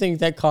much do you think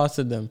that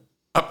costed them?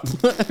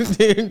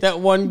 Dude, that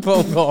one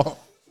phone call.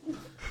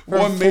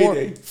 One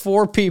mayday.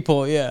 4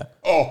 people, yeah.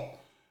 Oh,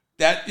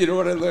 that, you know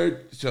what I learned?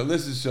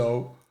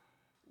 So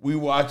we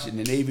watch it,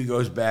 and the Navy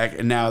goes back,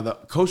 and now the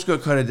Coast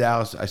Guard cut of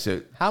Dallas, I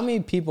said. How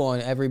many people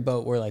on every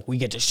boat were like, we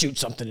get to shoot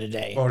something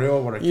today? Oh, they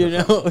all want to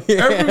kill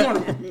Yeah. Every one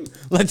of them.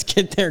 Let's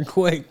get there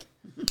quick.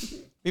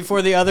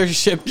 Before the other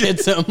ship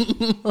gets them.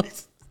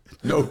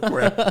 No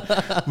crap.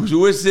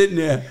 So we're sitting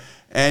there,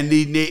 and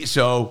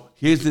so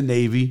here's the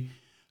Navy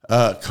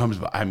comes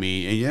by. I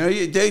mean,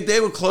 and,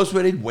 they were close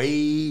where they'd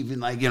wave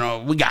and like,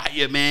 we got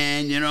you,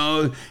 man.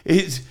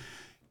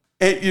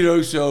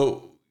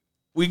 So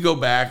we go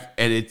back,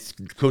 and it's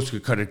Coast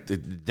Guard cutter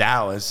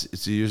Dallas.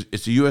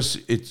 It's a U.S.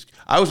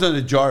 I was on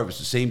the Jarvis,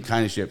 the same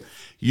kind of ship,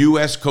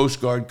 U.S.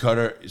 Coast Guard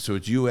cutter. So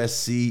it's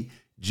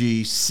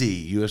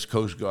USCGC, U.S.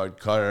 Coast Guard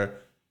cutter.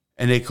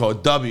 And they call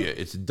it W.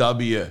 It's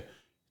WHIC,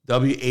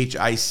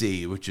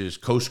 which is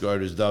Coast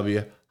Guard is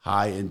W,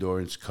 High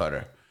Endurance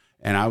Cutter.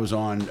 And I was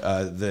on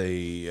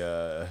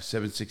the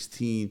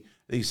 716.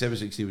 I think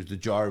 716 was the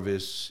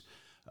Jarvis.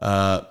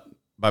 My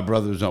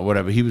brother was on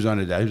whatever. He was on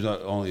it. He was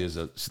on only as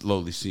a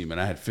lowly seaman.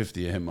 I had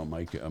 50 of him on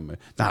my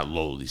not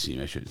lowly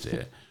seaman. I shouldn't say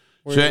that.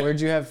 Where'd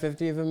you have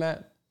 50 of him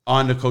at?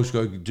 On the Coast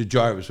Guard, the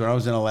Jarvis. When I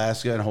was in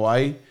Alaska and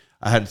Hawaii,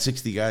 I had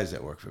 60 guys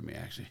that worked for me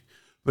actually.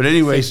 But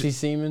anyway, 60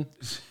 seamen.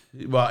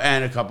 Well,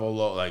 and a couple of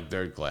low, like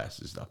third class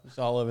and stuff. It's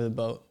all over the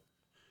boat.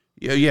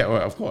 Yeah,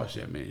 well, of course.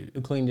 I mean,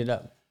 who cleaned it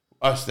up?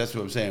 Us. That's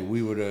what I'm saying.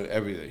 We would have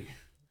everything.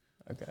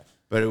 Okay.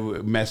 But it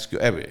would mess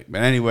everything.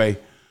 But anyway,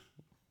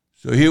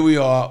 so here we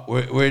are.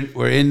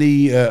 We're in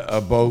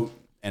the boat,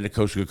 and the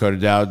Coast Guard cutter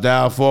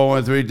Dallas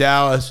 413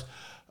 Dallas.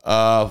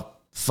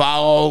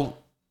 Follow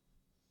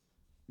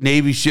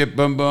Navy ship.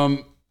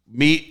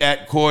 Meet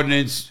at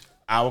coordinates.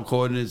 Our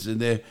coordinates, and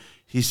they're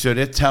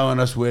telling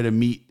us where to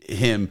meet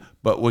him,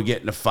 but we're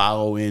getting to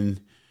follow in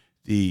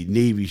the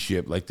Navy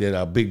ship like they're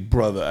our big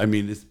brother. I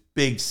mean, this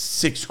big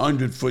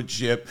 600-foot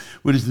ship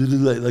with this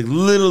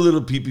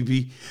little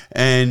PPP,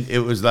 and it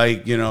was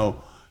like,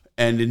 and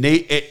the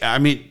Navy. I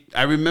mean,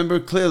 I remember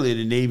clearly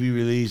the Navy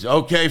release.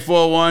 Okay,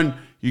 4-1,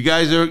 you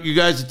guys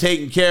are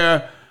taken care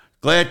of.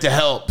 Glad to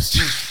help.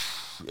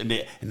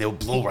 And they'll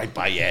blow right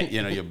by you.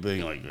 You're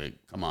being like,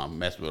 come on,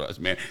 mess with us,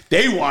 man.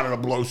 They wanted to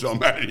blow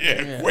somebody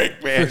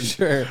quick, man. For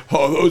sure.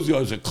 Oh, those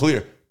guys are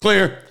clear.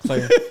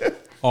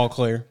 All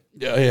clear.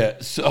 Yeah.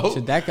 So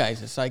that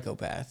guy's a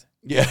psychopath.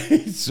 Yeah,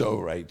 he's so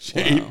right,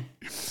 Shane. Wow.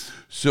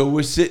 So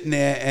we're sitting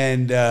there,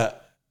 and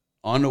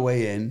on the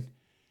way in,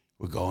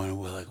 we're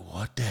like,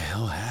 what the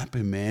hell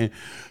happened, man?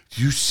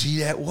 Do you see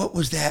that? What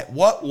was that?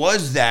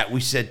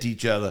 We said to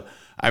each other.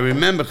 I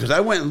remember because I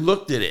went and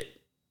looked at it.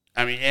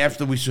 I mean,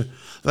 after we saw,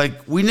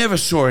 we never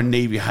saw a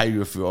Navy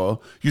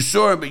hydrofoil. You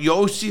saw it, but you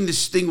always seen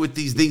this thing with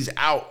these things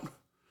out.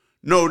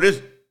 No,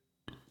 this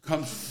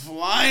comes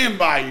flying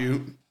by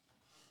you,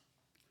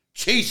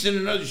 chasing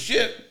another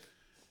ship.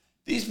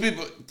 These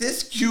people,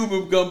 this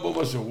Cuban gumbo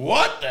was,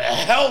 what the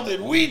hell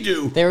did we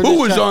do? They were Who just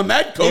was try- on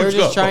that coach? They were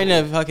just gumbo? trying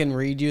to fucking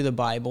read you the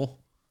Bible,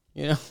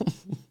 you know.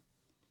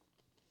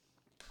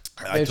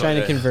 They're trying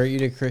to convert you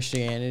to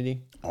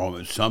Christianity. Oh,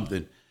 it's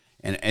something.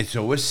 And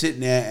so we're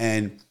sitting there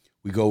and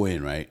we go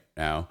in right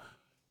now.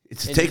 It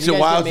takes a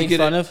while to get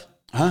fun in. of.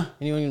 Huh?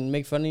 Anyone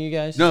make fun of you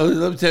guys? No,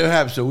 let me tell you what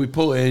happened. So we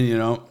pull in, you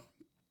know,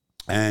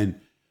 and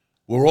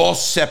we're all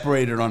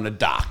separated on the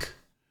dock.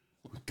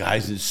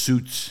 Guys in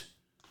suits.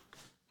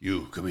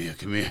 You, come here,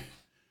 come here.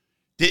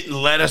 Didn't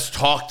let us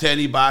talk to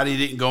anybody,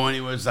 didn't go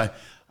anywhere. It's like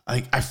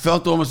I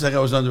felt almost like I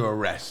was under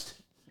arrest.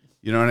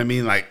 You know what I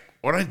mean? Like,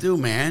 what'd I do,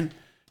 man?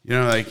 You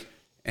know, like,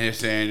 and they're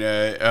saying,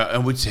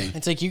 and we'd say,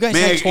 It's like you guys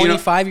man, had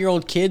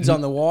 25-year-old kids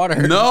on the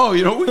water. No,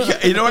 you know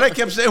what I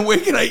kept saying? Where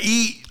can I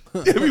eat?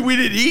 I mean, we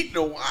didn't eat in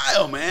a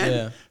while, man.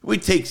 Yeah.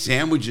 We'd take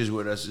sandwiches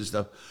with us and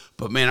stuff.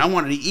 But, man, I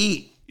wanted to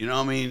eat. You know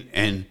what I mean?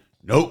 And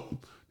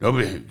nope.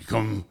 Nobody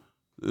come.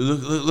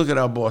 Look at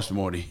our boss,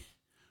 Morty.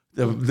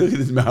 Look at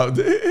his mouth.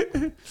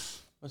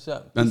 What's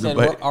up? He said,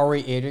 what are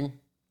we eating?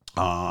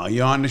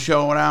 You're on the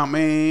show without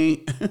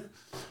me.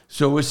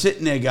 So we're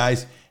sitting there,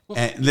 guys,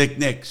 and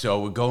Nick.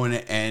 So we're going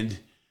to end.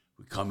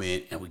 We come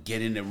in and we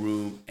get in the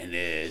room, and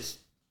there's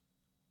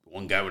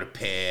one guy with a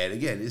pad.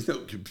 Again, there's no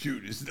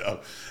computer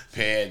stuff.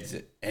 Pads,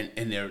 and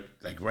they're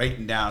like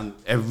writing down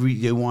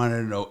they wanted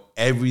to know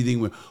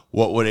everything.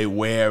 What were they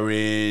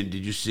wearing?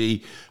 Did you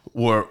see?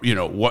 Or, you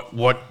know, what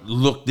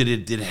look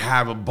did it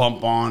have a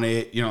bump on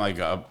it? You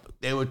know,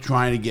 they were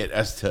trying to get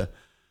us to.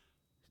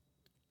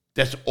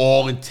 That's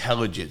all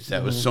intelligence.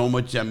 That was so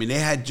much. I mean, they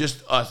had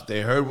just us.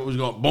 They heard what was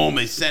going. Boom,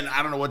 they sent.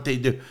 I don't know what they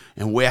do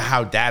and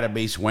how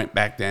database went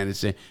back then. And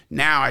say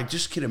now, I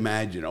just can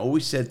imagine. I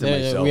always said to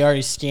myself, we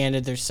already scanned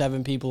it. There's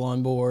 7 people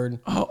on board.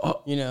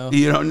 You know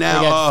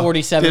now we got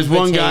 47. There's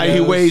one guy. He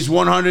weighs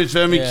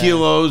 170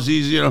 kilos.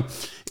 He's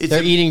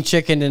they're eating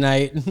chicken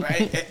tonight.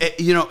 Right?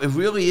 You know, it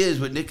really is.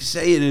 What Nick is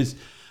saying is,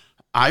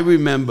 I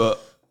remember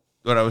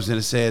what I was going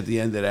to say at the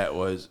end of that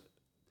was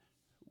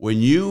when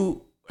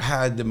you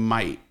had the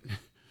might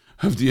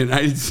of the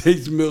United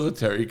States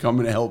military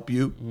coming to help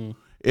you,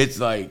 it's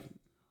like,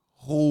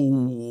 oh,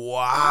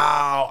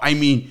 wow. I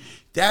mean,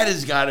 that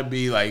has got to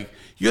be like,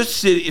 you're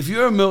sitting, if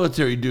you're a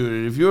military dude,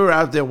 and if you're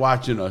out there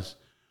watching us,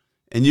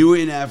 and you're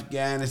in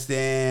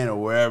Afghanistan or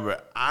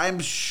wherever, I'm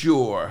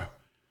sure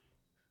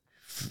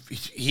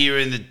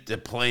hearing the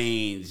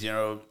planes, you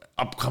know,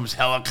 up comes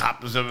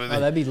helicopters over there.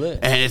 Oh, that'd be lit.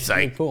 And it's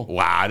like, cool.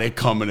 Wow, they're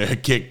coming to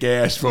kick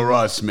ass for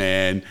us,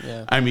 man.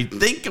 Yeah. I mean,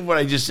 think of what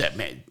I just said,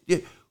 man.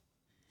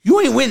 You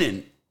ain't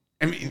winning.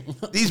 I mean,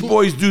 these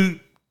boys do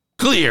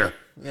clear.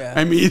 Yeah.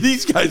 I mean,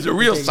 these guys are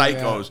real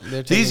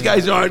psychos. These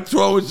guys aren't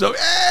throwing some,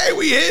 hey,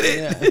 we hit it.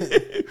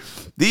 Yeah.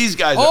 These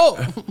guys are.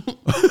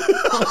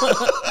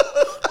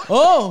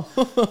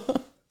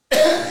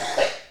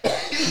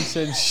 He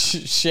said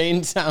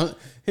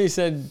He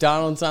said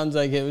Donald sounds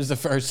like it was the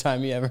first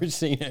time he ever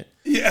seen it.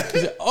 Yeah. He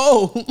said,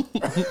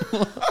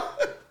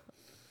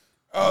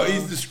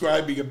 he's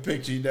describing a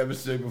picture he never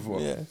seen before.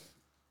 Yeah.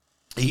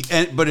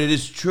 But it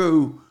is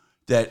true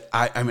that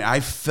I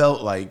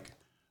felt like,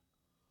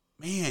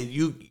 man,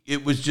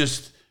 it was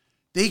just,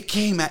 they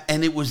came out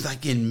and it was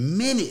like in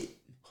minute.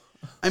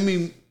 I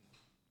mean,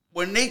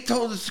 when they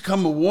told us to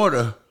come to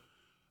water,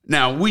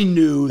 now we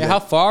knew that. How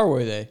far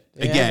were they?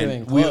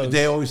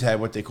 They always had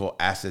what they call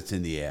assets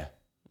in the air.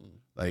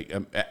 Like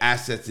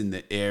assets in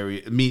the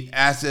area. I mean,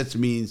 assets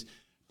means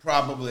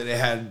probably they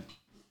had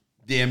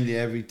damn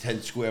near every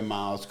 10 square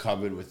miles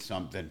covered with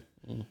something.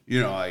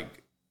 You know,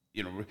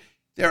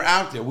 they're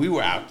out there. We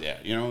were out there.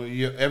 You know,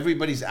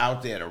 everybody's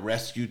out there to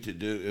rescue, to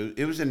do.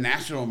 It was a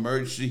national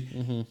emergency,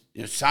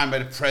 you know, signed by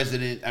the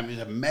president. I mean,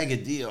 it's a mega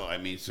deal. I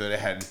mean, so they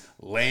had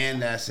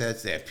land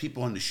assets. They had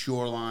people on the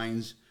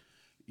shorelines.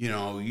 You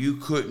know, you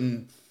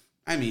couldn't.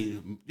 I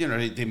mean, you know,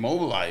 they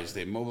mobilized.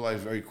 They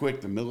mobilized very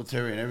quick, the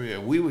military and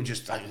everything. We would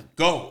just like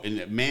go in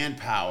the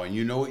manpower, and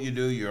you know what you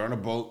do. You're on a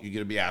boat. You're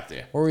going to be out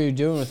there. What were you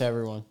doing with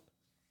everyone?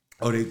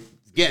 Oh,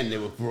 they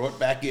were brought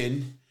back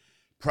in,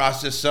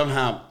 processed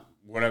somehow,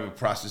 whatever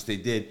process they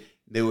did.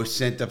 They were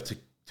sent up to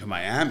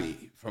Miami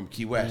from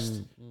Key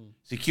West.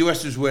 See, Key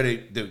West is where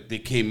they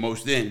came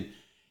most in.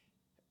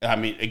 I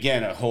mean,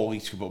 again, a whole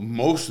East, but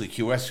mostly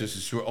Key West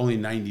is only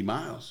 90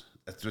 miles.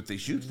 That's what they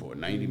shoot for,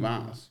 90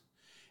 miles.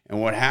 And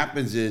what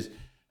happens is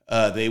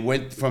they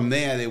went from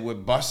there, they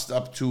would bust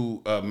up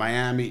to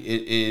Miami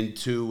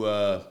into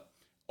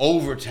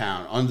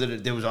Overtown.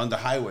 There was under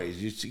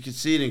highways. You could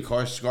see it in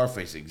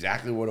Scarface,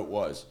 exactly what it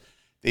was.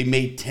 They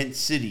made tent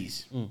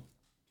cities,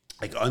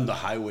 like under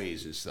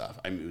highways and stuff.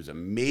 I mean, it was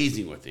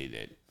amazing what they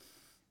did.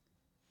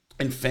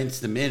 And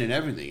fenced them in and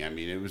everything. I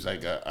mean, it was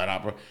like an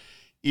opera.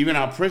 Even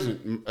our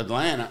prison,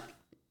 Atlanta,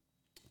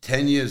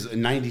 10 years,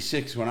 in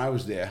 96 when I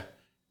was there,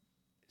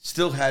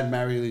 still had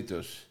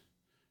Marielitos.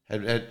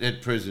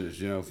 Had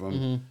prisoners, you know,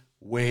 from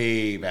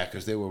way back,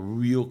 because they were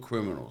real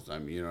criminals. I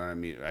mean, you know what I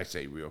mean? I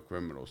say real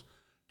criminals,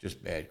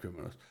 just bad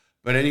criminals.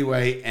 But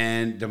anyway,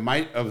 and the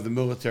might of the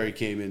military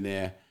came in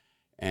there,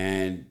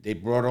 and they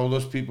brought all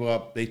those people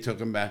up. They took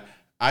them back.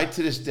 I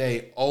to this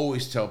day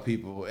always tell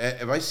people,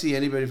 if I see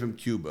anybody from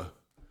Cuba,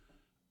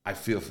 I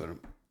feel for them.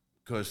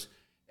 Because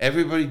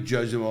everybody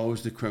judged them,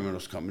 always the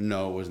criminals coming.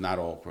 No, it was not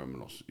all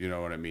criminals. You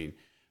know what I mean?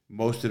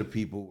 Most of the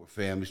people were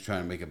families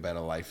trying to make a better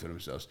life for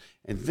themselves.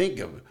 And think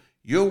of it.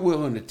 You're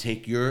willing to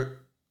take your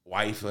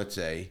wife, let's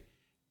say,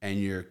 and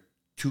your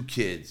 2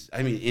 kids,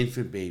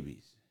 infant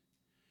babies,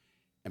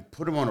 and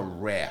put them on a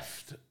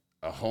raft,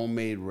 a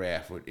homemade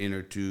raft with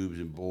inner tubes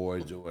and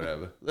boards or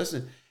whatever.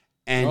 Listen,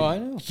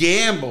 and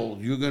gamble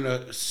you're going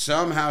to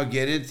somehow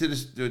get into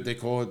this, they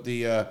call it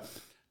the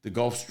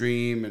Gulf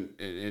Stream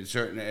and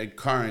certain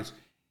currents,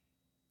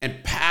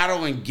 and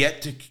paddle and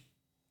get to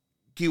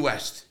Key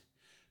West.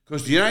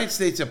 Because the United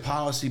States'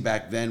 policy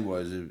back then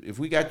was, if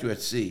we got you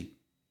at sea,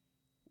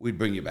 we'd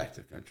bring you back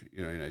to the country,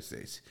 United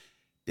States.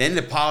 Then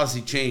the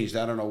policy changed,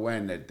 I don't know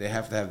when, that they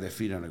have to have their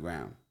feet on the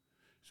ground.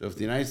 So if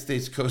the United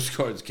States Coast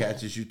Guard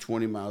catches you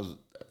 20 miles,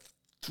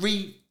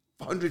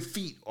 300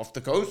 feet off the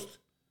coast,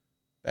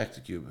 back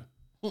to Cuba.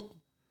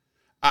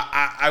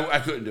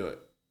 I couldn't do it.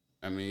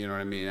 You know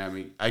what I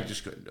mean? I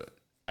just couldn't do it.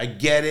 I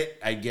get it.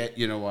 I get,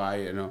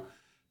 why,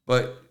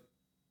 But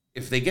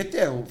if they get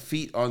their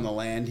feet on the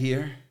land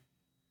here,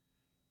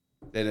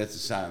 then that's a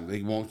sign.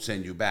 They won't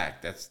send you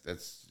back. That's.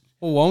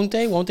 Well, won't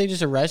they? Won't they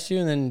just arrest you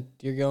and then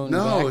you're going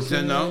no, back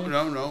to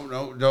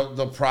no.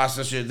 They'll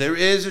process you. There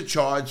is a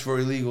charge for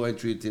illegal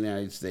entry into the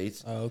United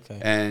States. Oh, okay.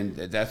 And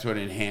that's what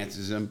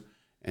enhances them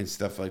and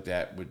stuff like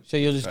that. So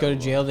you'll just go to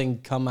jail, then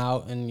come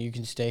out, and you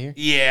can stay here?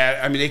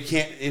 Yeah, they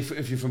can't,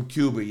 if you're from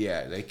Cuba,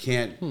 they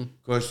can't,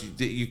 because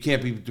you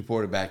can't be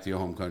deported back to your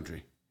home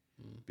country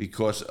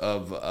because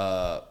of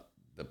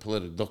the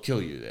political, they'll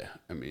kill you there.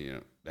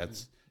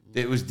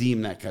 It was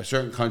deemed that kind.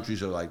 Certain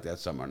countries are like that,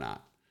 some are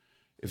not.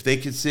 If they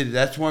consider,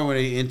 that's why when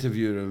they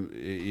interviewed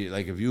him,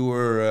 like if you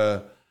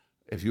were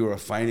a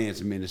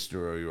finance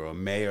minister or you're a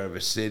mayor of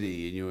a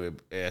city and you were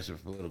asked for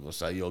political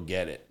side, you'll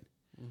get it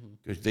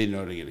because they know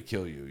they're going to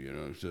kill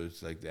you, So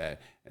it's like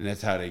that, and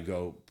that's how they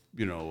go.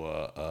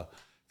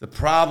 The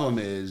problem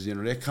is,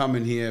 they're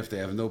coming here if they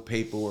have no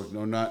paperwork,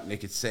 no nothing. They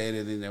could say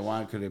anything they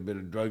want because they've been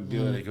a drug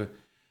dealer. They could.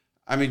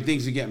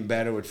 Things are getting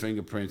better with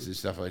fingerprints and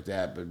stuff like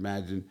that. But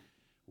imagine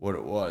what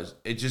it was.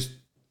 It just,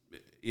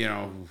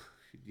 the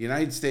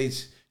United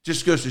States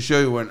just goes to show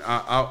you when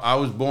I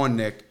was born,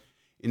 Nick,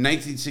 in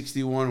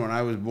 1961 when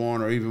I was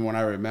born, or even when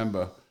I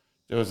remember,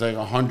 there was like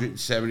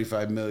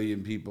 175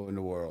 million people in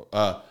the world.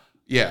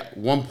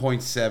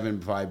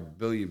 1.75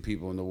 billion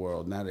people in the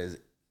world. Now there's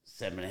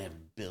 7.5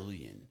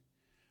 billion.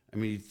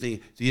 You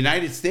think the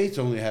United States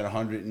only had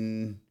 100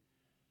 and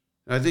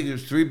I think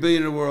there's 3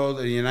 billion in the world,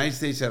 and the United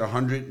States had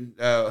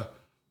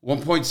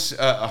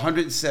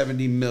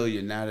 170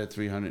 million. Now they're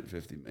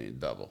 350 million,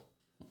 double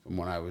from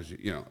when I was,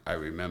 I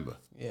remember.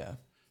 Yeah.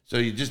 So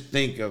you just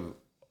think of,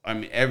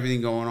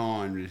 everything going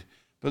on,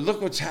 but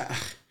look what's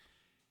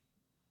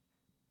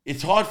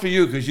it's hard for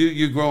you because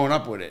you're growing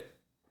up with it,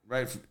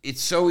 right?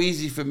 It's so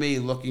easy for me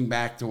looking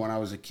back to when I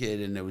was a kid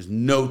and there was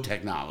no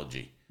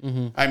technology.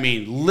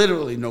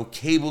 Literally no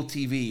cable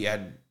TV. You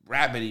had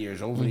rabbit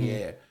ears over the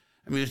air.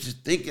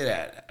 Just think of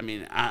that.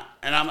 I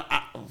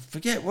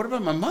forget, what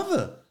about my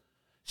mother?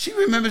 She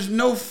remembers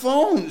no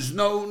phones,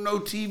 no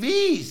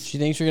TVs. She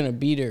thinks you're going to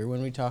beat her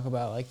when we talk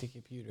about, the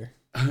computer.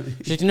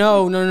 She's like,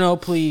 no,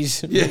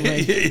 please.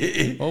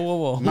 Yeah.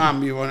 Whoa.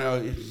 Mom, you want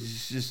to,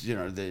 it's just,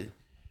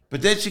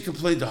 but then she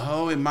complained,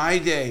 in my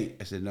day.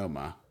 I said, no,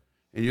 Ma.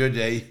 In your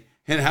day,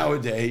 in our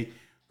day,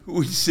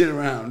 we sit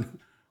around.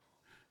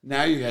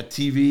 Now you got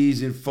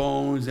TVs and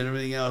phones and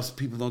everything else.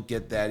 People don't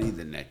get that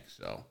either, Nick.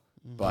 So,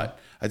 but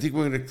I think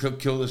we're going to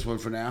kill this one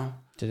for now.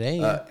 Today,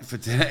 yeah. For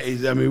today,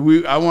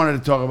 I wanted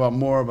to talk about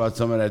more about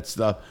some of that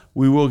stuff.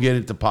 We will get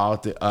into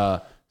politics.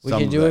 We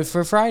can do it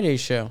for Friday's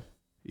show.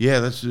 Yeah,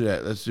 let's do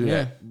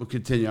that. We'll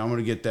continue. I'm going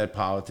to get that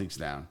politics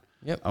down.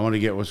 Yep. I want to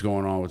get what's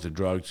going on with the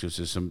drugs because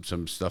there's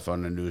some stuff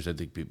on the news I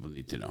think people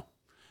need to know.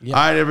 Yep.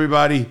 All right,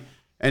 everybody.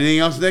 Anything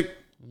else, Nick?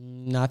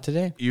 Not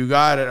today. You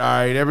got it. All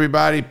right,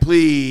 everybody,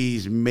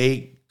 please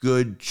make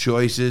good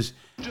choices.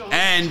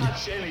 And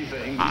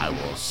I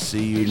will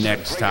see you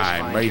next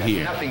time right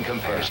here Nothing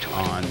compares to it.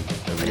 on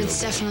But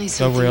it's definitely The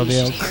something Real you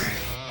Deal. should hear.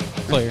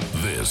 Clear.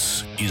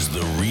 This is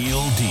The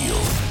Real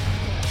Deal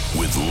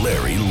with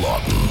Larry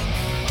Lawton.